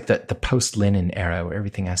seems like the post Linen era where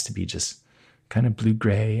everything has to be just kind of blue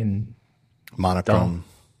gray and monochrome.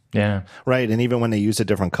 Dull. Yeah, right. And even when they use a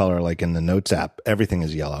different color, like in the Notes app, everything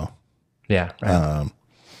is yellow. Yeah, right.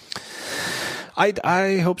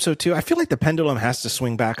 I hope so too. I feel like the pendulum has to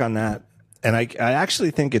swing back on that. And I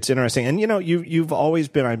actually think it's interesting. And you've always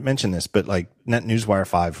been, I mentioned this, but like NetNewsWire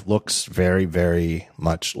 5 looks very, very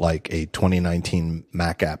much like a 2019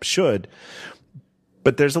 Mac app should.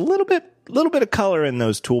 But there's a little bit of color in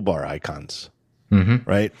those toolbar icons. Mm-hmm.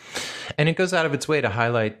 Right. And it goes out of its way to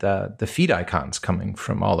highlight the feed icons coming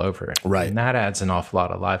from all over. Right. And that adds an awful lot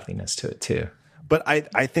of liveliness to it too. But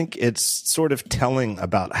I think it's sort of telling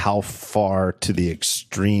about how far to the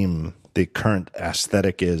extreme the current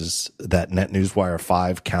aesthetic is that NetNewsWire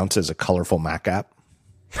 5 counts as a colorful Mac app.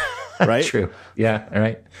 Right? True. Yeah. All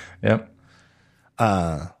right. Yep.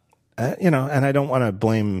 And I don't want to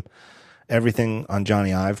blame everything on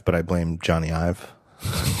Johnny Ive, but I blame Johnny Ive.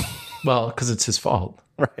 Well, because it's his fault.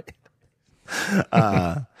 Right.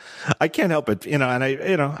 I can't help it, and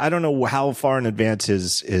I don't know how far in advance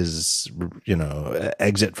his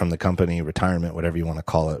exit from the company, retirement, whatever you want to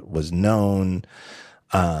call it, was known.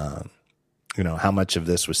 How much of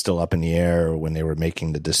this was still up in the air when they were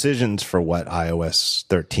making the decisions for what iOS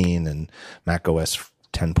 13 and macOS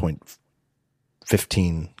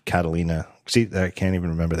 10.15 Catalina. See, I can't even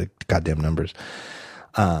remember the goddamn numbers.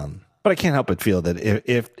 But I can't help but feel that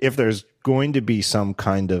if there's going to be some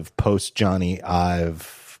kind of post Johnny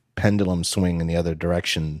Ive pendulum swing in the other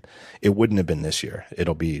direction, it wouldn't have been this year.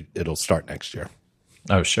 It'll start next year.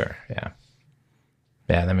 Oh, sure. Yeah.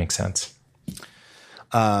 Yeah, that makes sense.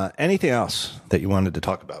 Anything else that you wanted to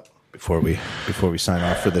talk about before we sign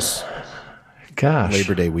off for this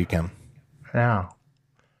Labor Day weekend? Now,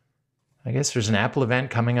 I guess there's an Apple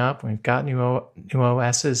event coming up. We've got new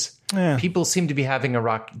OSs. Yeah. People seem to be having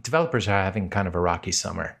developers are having kind of a rocky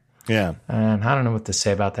summer. Yeah. And I don't know what to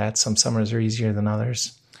say about that. Some summers are easier than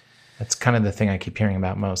others. That's kind of the thing I keep hearing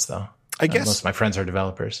about most, though. I guess most of my friends are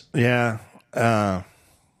developers. Yeah. And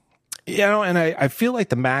I feel like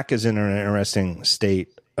the Mac is in an interesting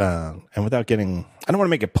state. And without getting, I don't want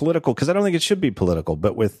to make it political because I don't think it should be political,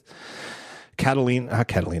 but with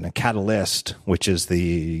Catalyst, which is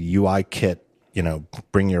the UI kit,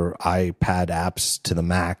 bring your iPad apps to the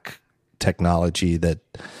Mac technology that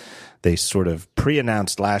they sort of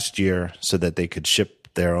pre-announced last year so that they could ship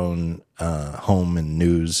their own home and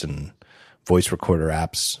news and voice recorder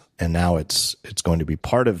apps. And now it's going to be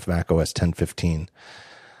part of macOS 10.15.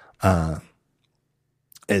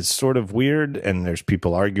 It's sort of weird, and there's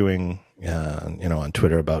people arguing, on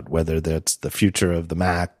Twitter about whether that's the future of the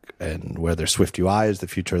Mac and whether SwiftUI is the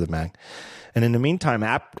future of the Mac. And in the meantime,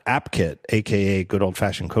 AppKit, aka good old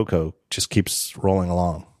fashioned Cocoa, just keeps rolling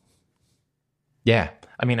along. Yeah,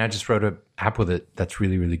 I mean, I just wrote an app with it that's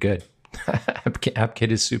really, really good.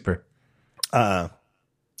 AppKit is super.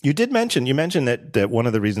 You mentioned that one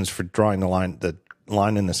of the reasons for drawing the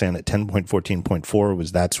line in the sand at 10.14.4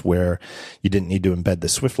 was that's where you didn't need to embed the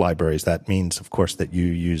Swift libraries. That means, of course, that you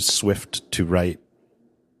use Swift to write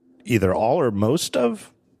either all or most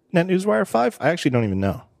of NetNewsWire 5. I actually don't even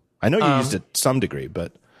know. I know you used it to some degree,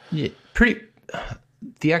 but yeah,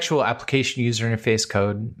 the actual application user interface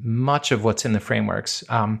code, much of what's in the frameworks.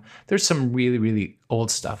 There's some really, really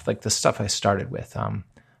old stuff, like the stuff I started with,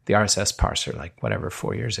 the RSS parser, like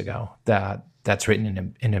 4 years ago. That's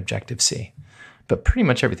written in Objective-C. But pretty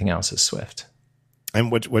much everything else is Swift.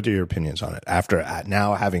 And what are your opinions on it after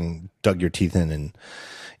now having dug your teeth in and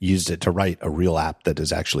used it to write a real app that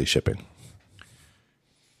is actually shipping?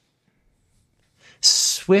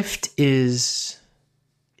 Swift it's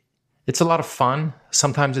a lot of fun.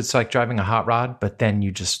 Sometimes it's like driving a hot rod, but then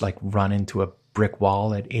you just like run into a brick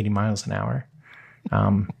wall at 80 miles an hour.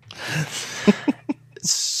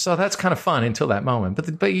 So that's kind of fun until that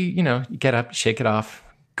moment. But you get up, shake it off,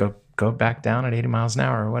 go back down at 80 miles an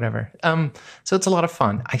hour or whatever. So it's a lot of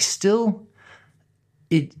fun. It's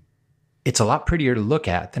a lot prettier to look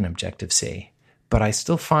at than Objective-C, but I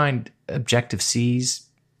still find Objective-C's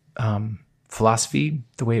philosophy,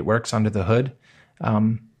 the way it works under the hood,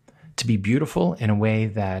 to be beautiful in a way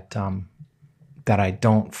that I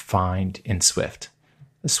don't find in Swift.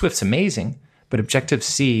 Swift's amazing, but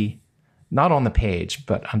Objective-C, not on the page,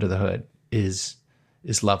 but under the hood, is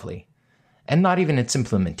lovely. And not even its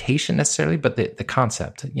implementation necessarily, but the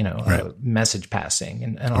concept, right. Message passing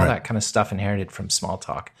and all right. that kind of stuff inherited from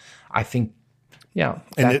Smalltalk. I think,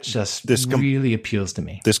 this really appeals to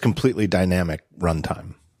me. This completely dynamic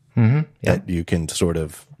runtime that you can sort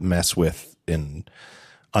of mess with in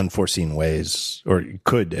unforeseen ways, or you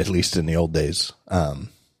could, at least in the old days,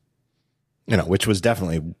 which was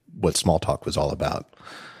definitely what Smalltalk was all about.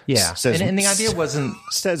 Yeah. And the idea wasn't...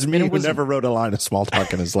 Says me who never wrote a line of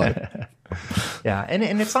Smalltalk in his life. Yeah. And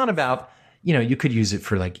it's not about, you could use it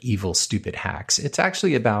for like evil, stupid hacks. It's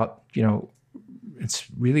actually about, it's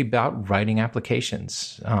really about writing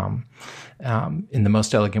applications in the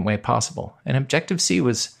most elegant way possible. And Objective-C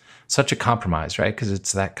was such a compromise, right? Because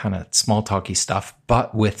it's that kind of Smalltalky stuff,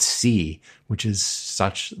 but with C, which is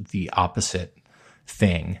such the opposite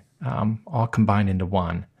thing, all combined into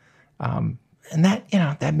one. And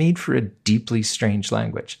that made for a deeply strange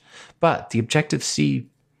language. But the Objective-C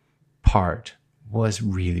part was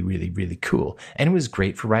really, really, really cool. And it was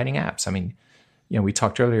great for writing apps. I mean, we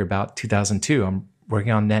talked earlier about 2002. I'm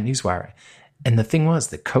working on NetNewsWire. And the thing was,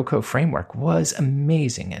 the Cocoa framework was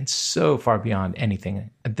amazing and so far beyond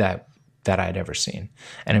anything that I'd ever seen.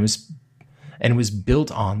 And it was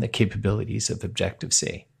built on the capabilities of Objective-C.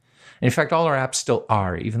 And in fact, all our apps still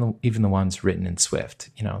are, even the ones written in Swift.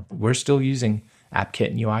 We're still using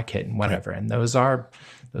AppKit and UIKit and whatever. Right. And those are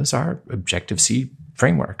Objective-C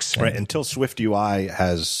frameworks. Right. Until SwiftUI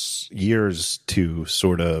has years to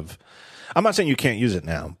sort of, I'm not saying you can't use it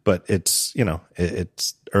now, but it's,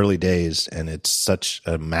 it's early days and it's such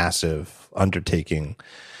a massive undertaking.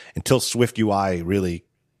 Until SwiftUI really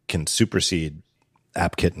can supersede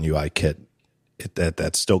AppKit and UIKit,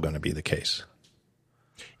 that's still going to be the case.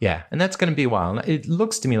 Yeah, and that's going to be a while. It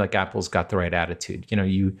looks to me like Apple's got the right attitude.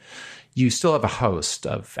 You still have a host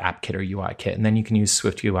of AppKit or UIKit, and then you can use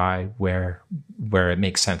SwiftUI where it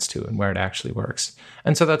makes sense to and where it actually works.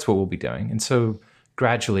 And so that's what we'll be doing. And so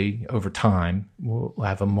gradually, over time, we'll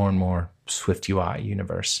have a more and more SwiftUI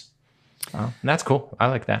universe. And that's cool. I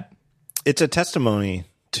like that. It's a testimony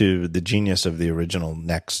to the genius of the original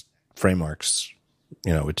Next frameworks,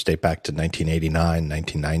 which date back to 1989,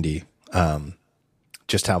 1990.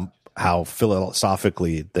 Just how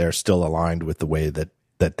philosophically they're still aligned with the way that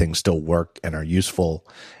things still work and are useful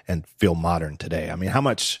and feel modern today. I mean,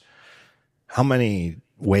 how many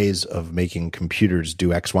ways of making computers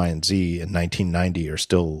do X, Y, and Z in 1990 are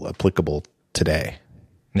still applicable today.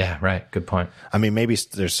 Yeah, right. Good point. I mean, maybe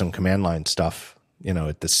there's some command line stuff,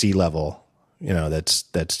 at the C level,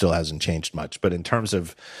 that still hasn't changed much. But in terms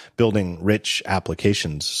of building rich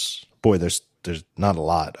applications, boy, there's not a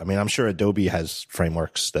lot. I mean, I'm sure Adobe has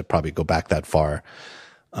frameworks that probably go back that far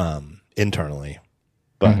internally,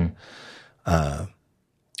 but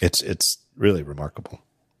it's really remarkable.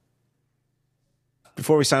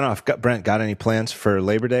 Before we sign off, Brent, got any plans for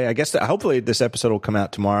Labor Day? I guess hopefully this episode will come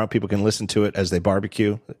out tomorrow. People can listen to it as they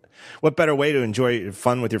barbecue. What better way to enjoy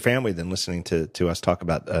fun with your family than listening to us talk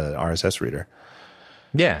about RSS Reader?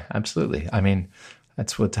 Yeah, absolutely. I mean,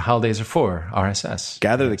 that's what the holidays are for. RSS.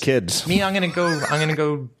 Gather the kids. Me, I'm gonna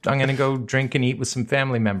go drink and eat with some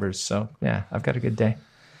family members. So yeah, I've got a good day.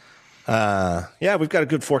 Yeah, we've got a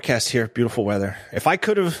good forecast here. Beautiful weather. If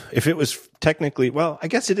it was technically, well, I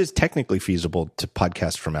guess it is technically feasible to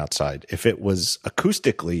podcast from outside. If it was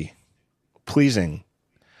acoustically pleasing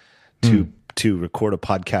to record a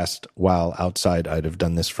podcast while outside, I'd have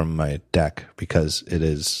done this from my deck because it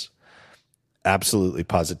is absolutely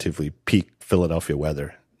positively peak Philadelphia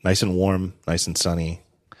weather. Nice and warm, nice and sunny.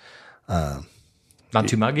 Not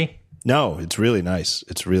too muggy? No, it's really nice.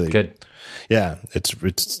 It's really good. Yeah,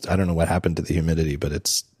 it's I don't know what happened to the humidity, but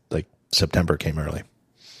it's like September came early.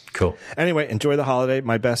 Cool. Anyway, enjoy the holiday.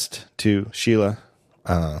 My best to Sheila.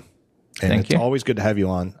 And Thank you. It's always good to have you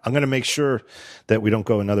on. I'm going to make sure that we don't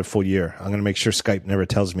go another full year. I'm going to make sure Skype never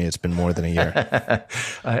tells me it's been more than a year.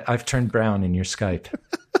 I've turned brown in your Skype.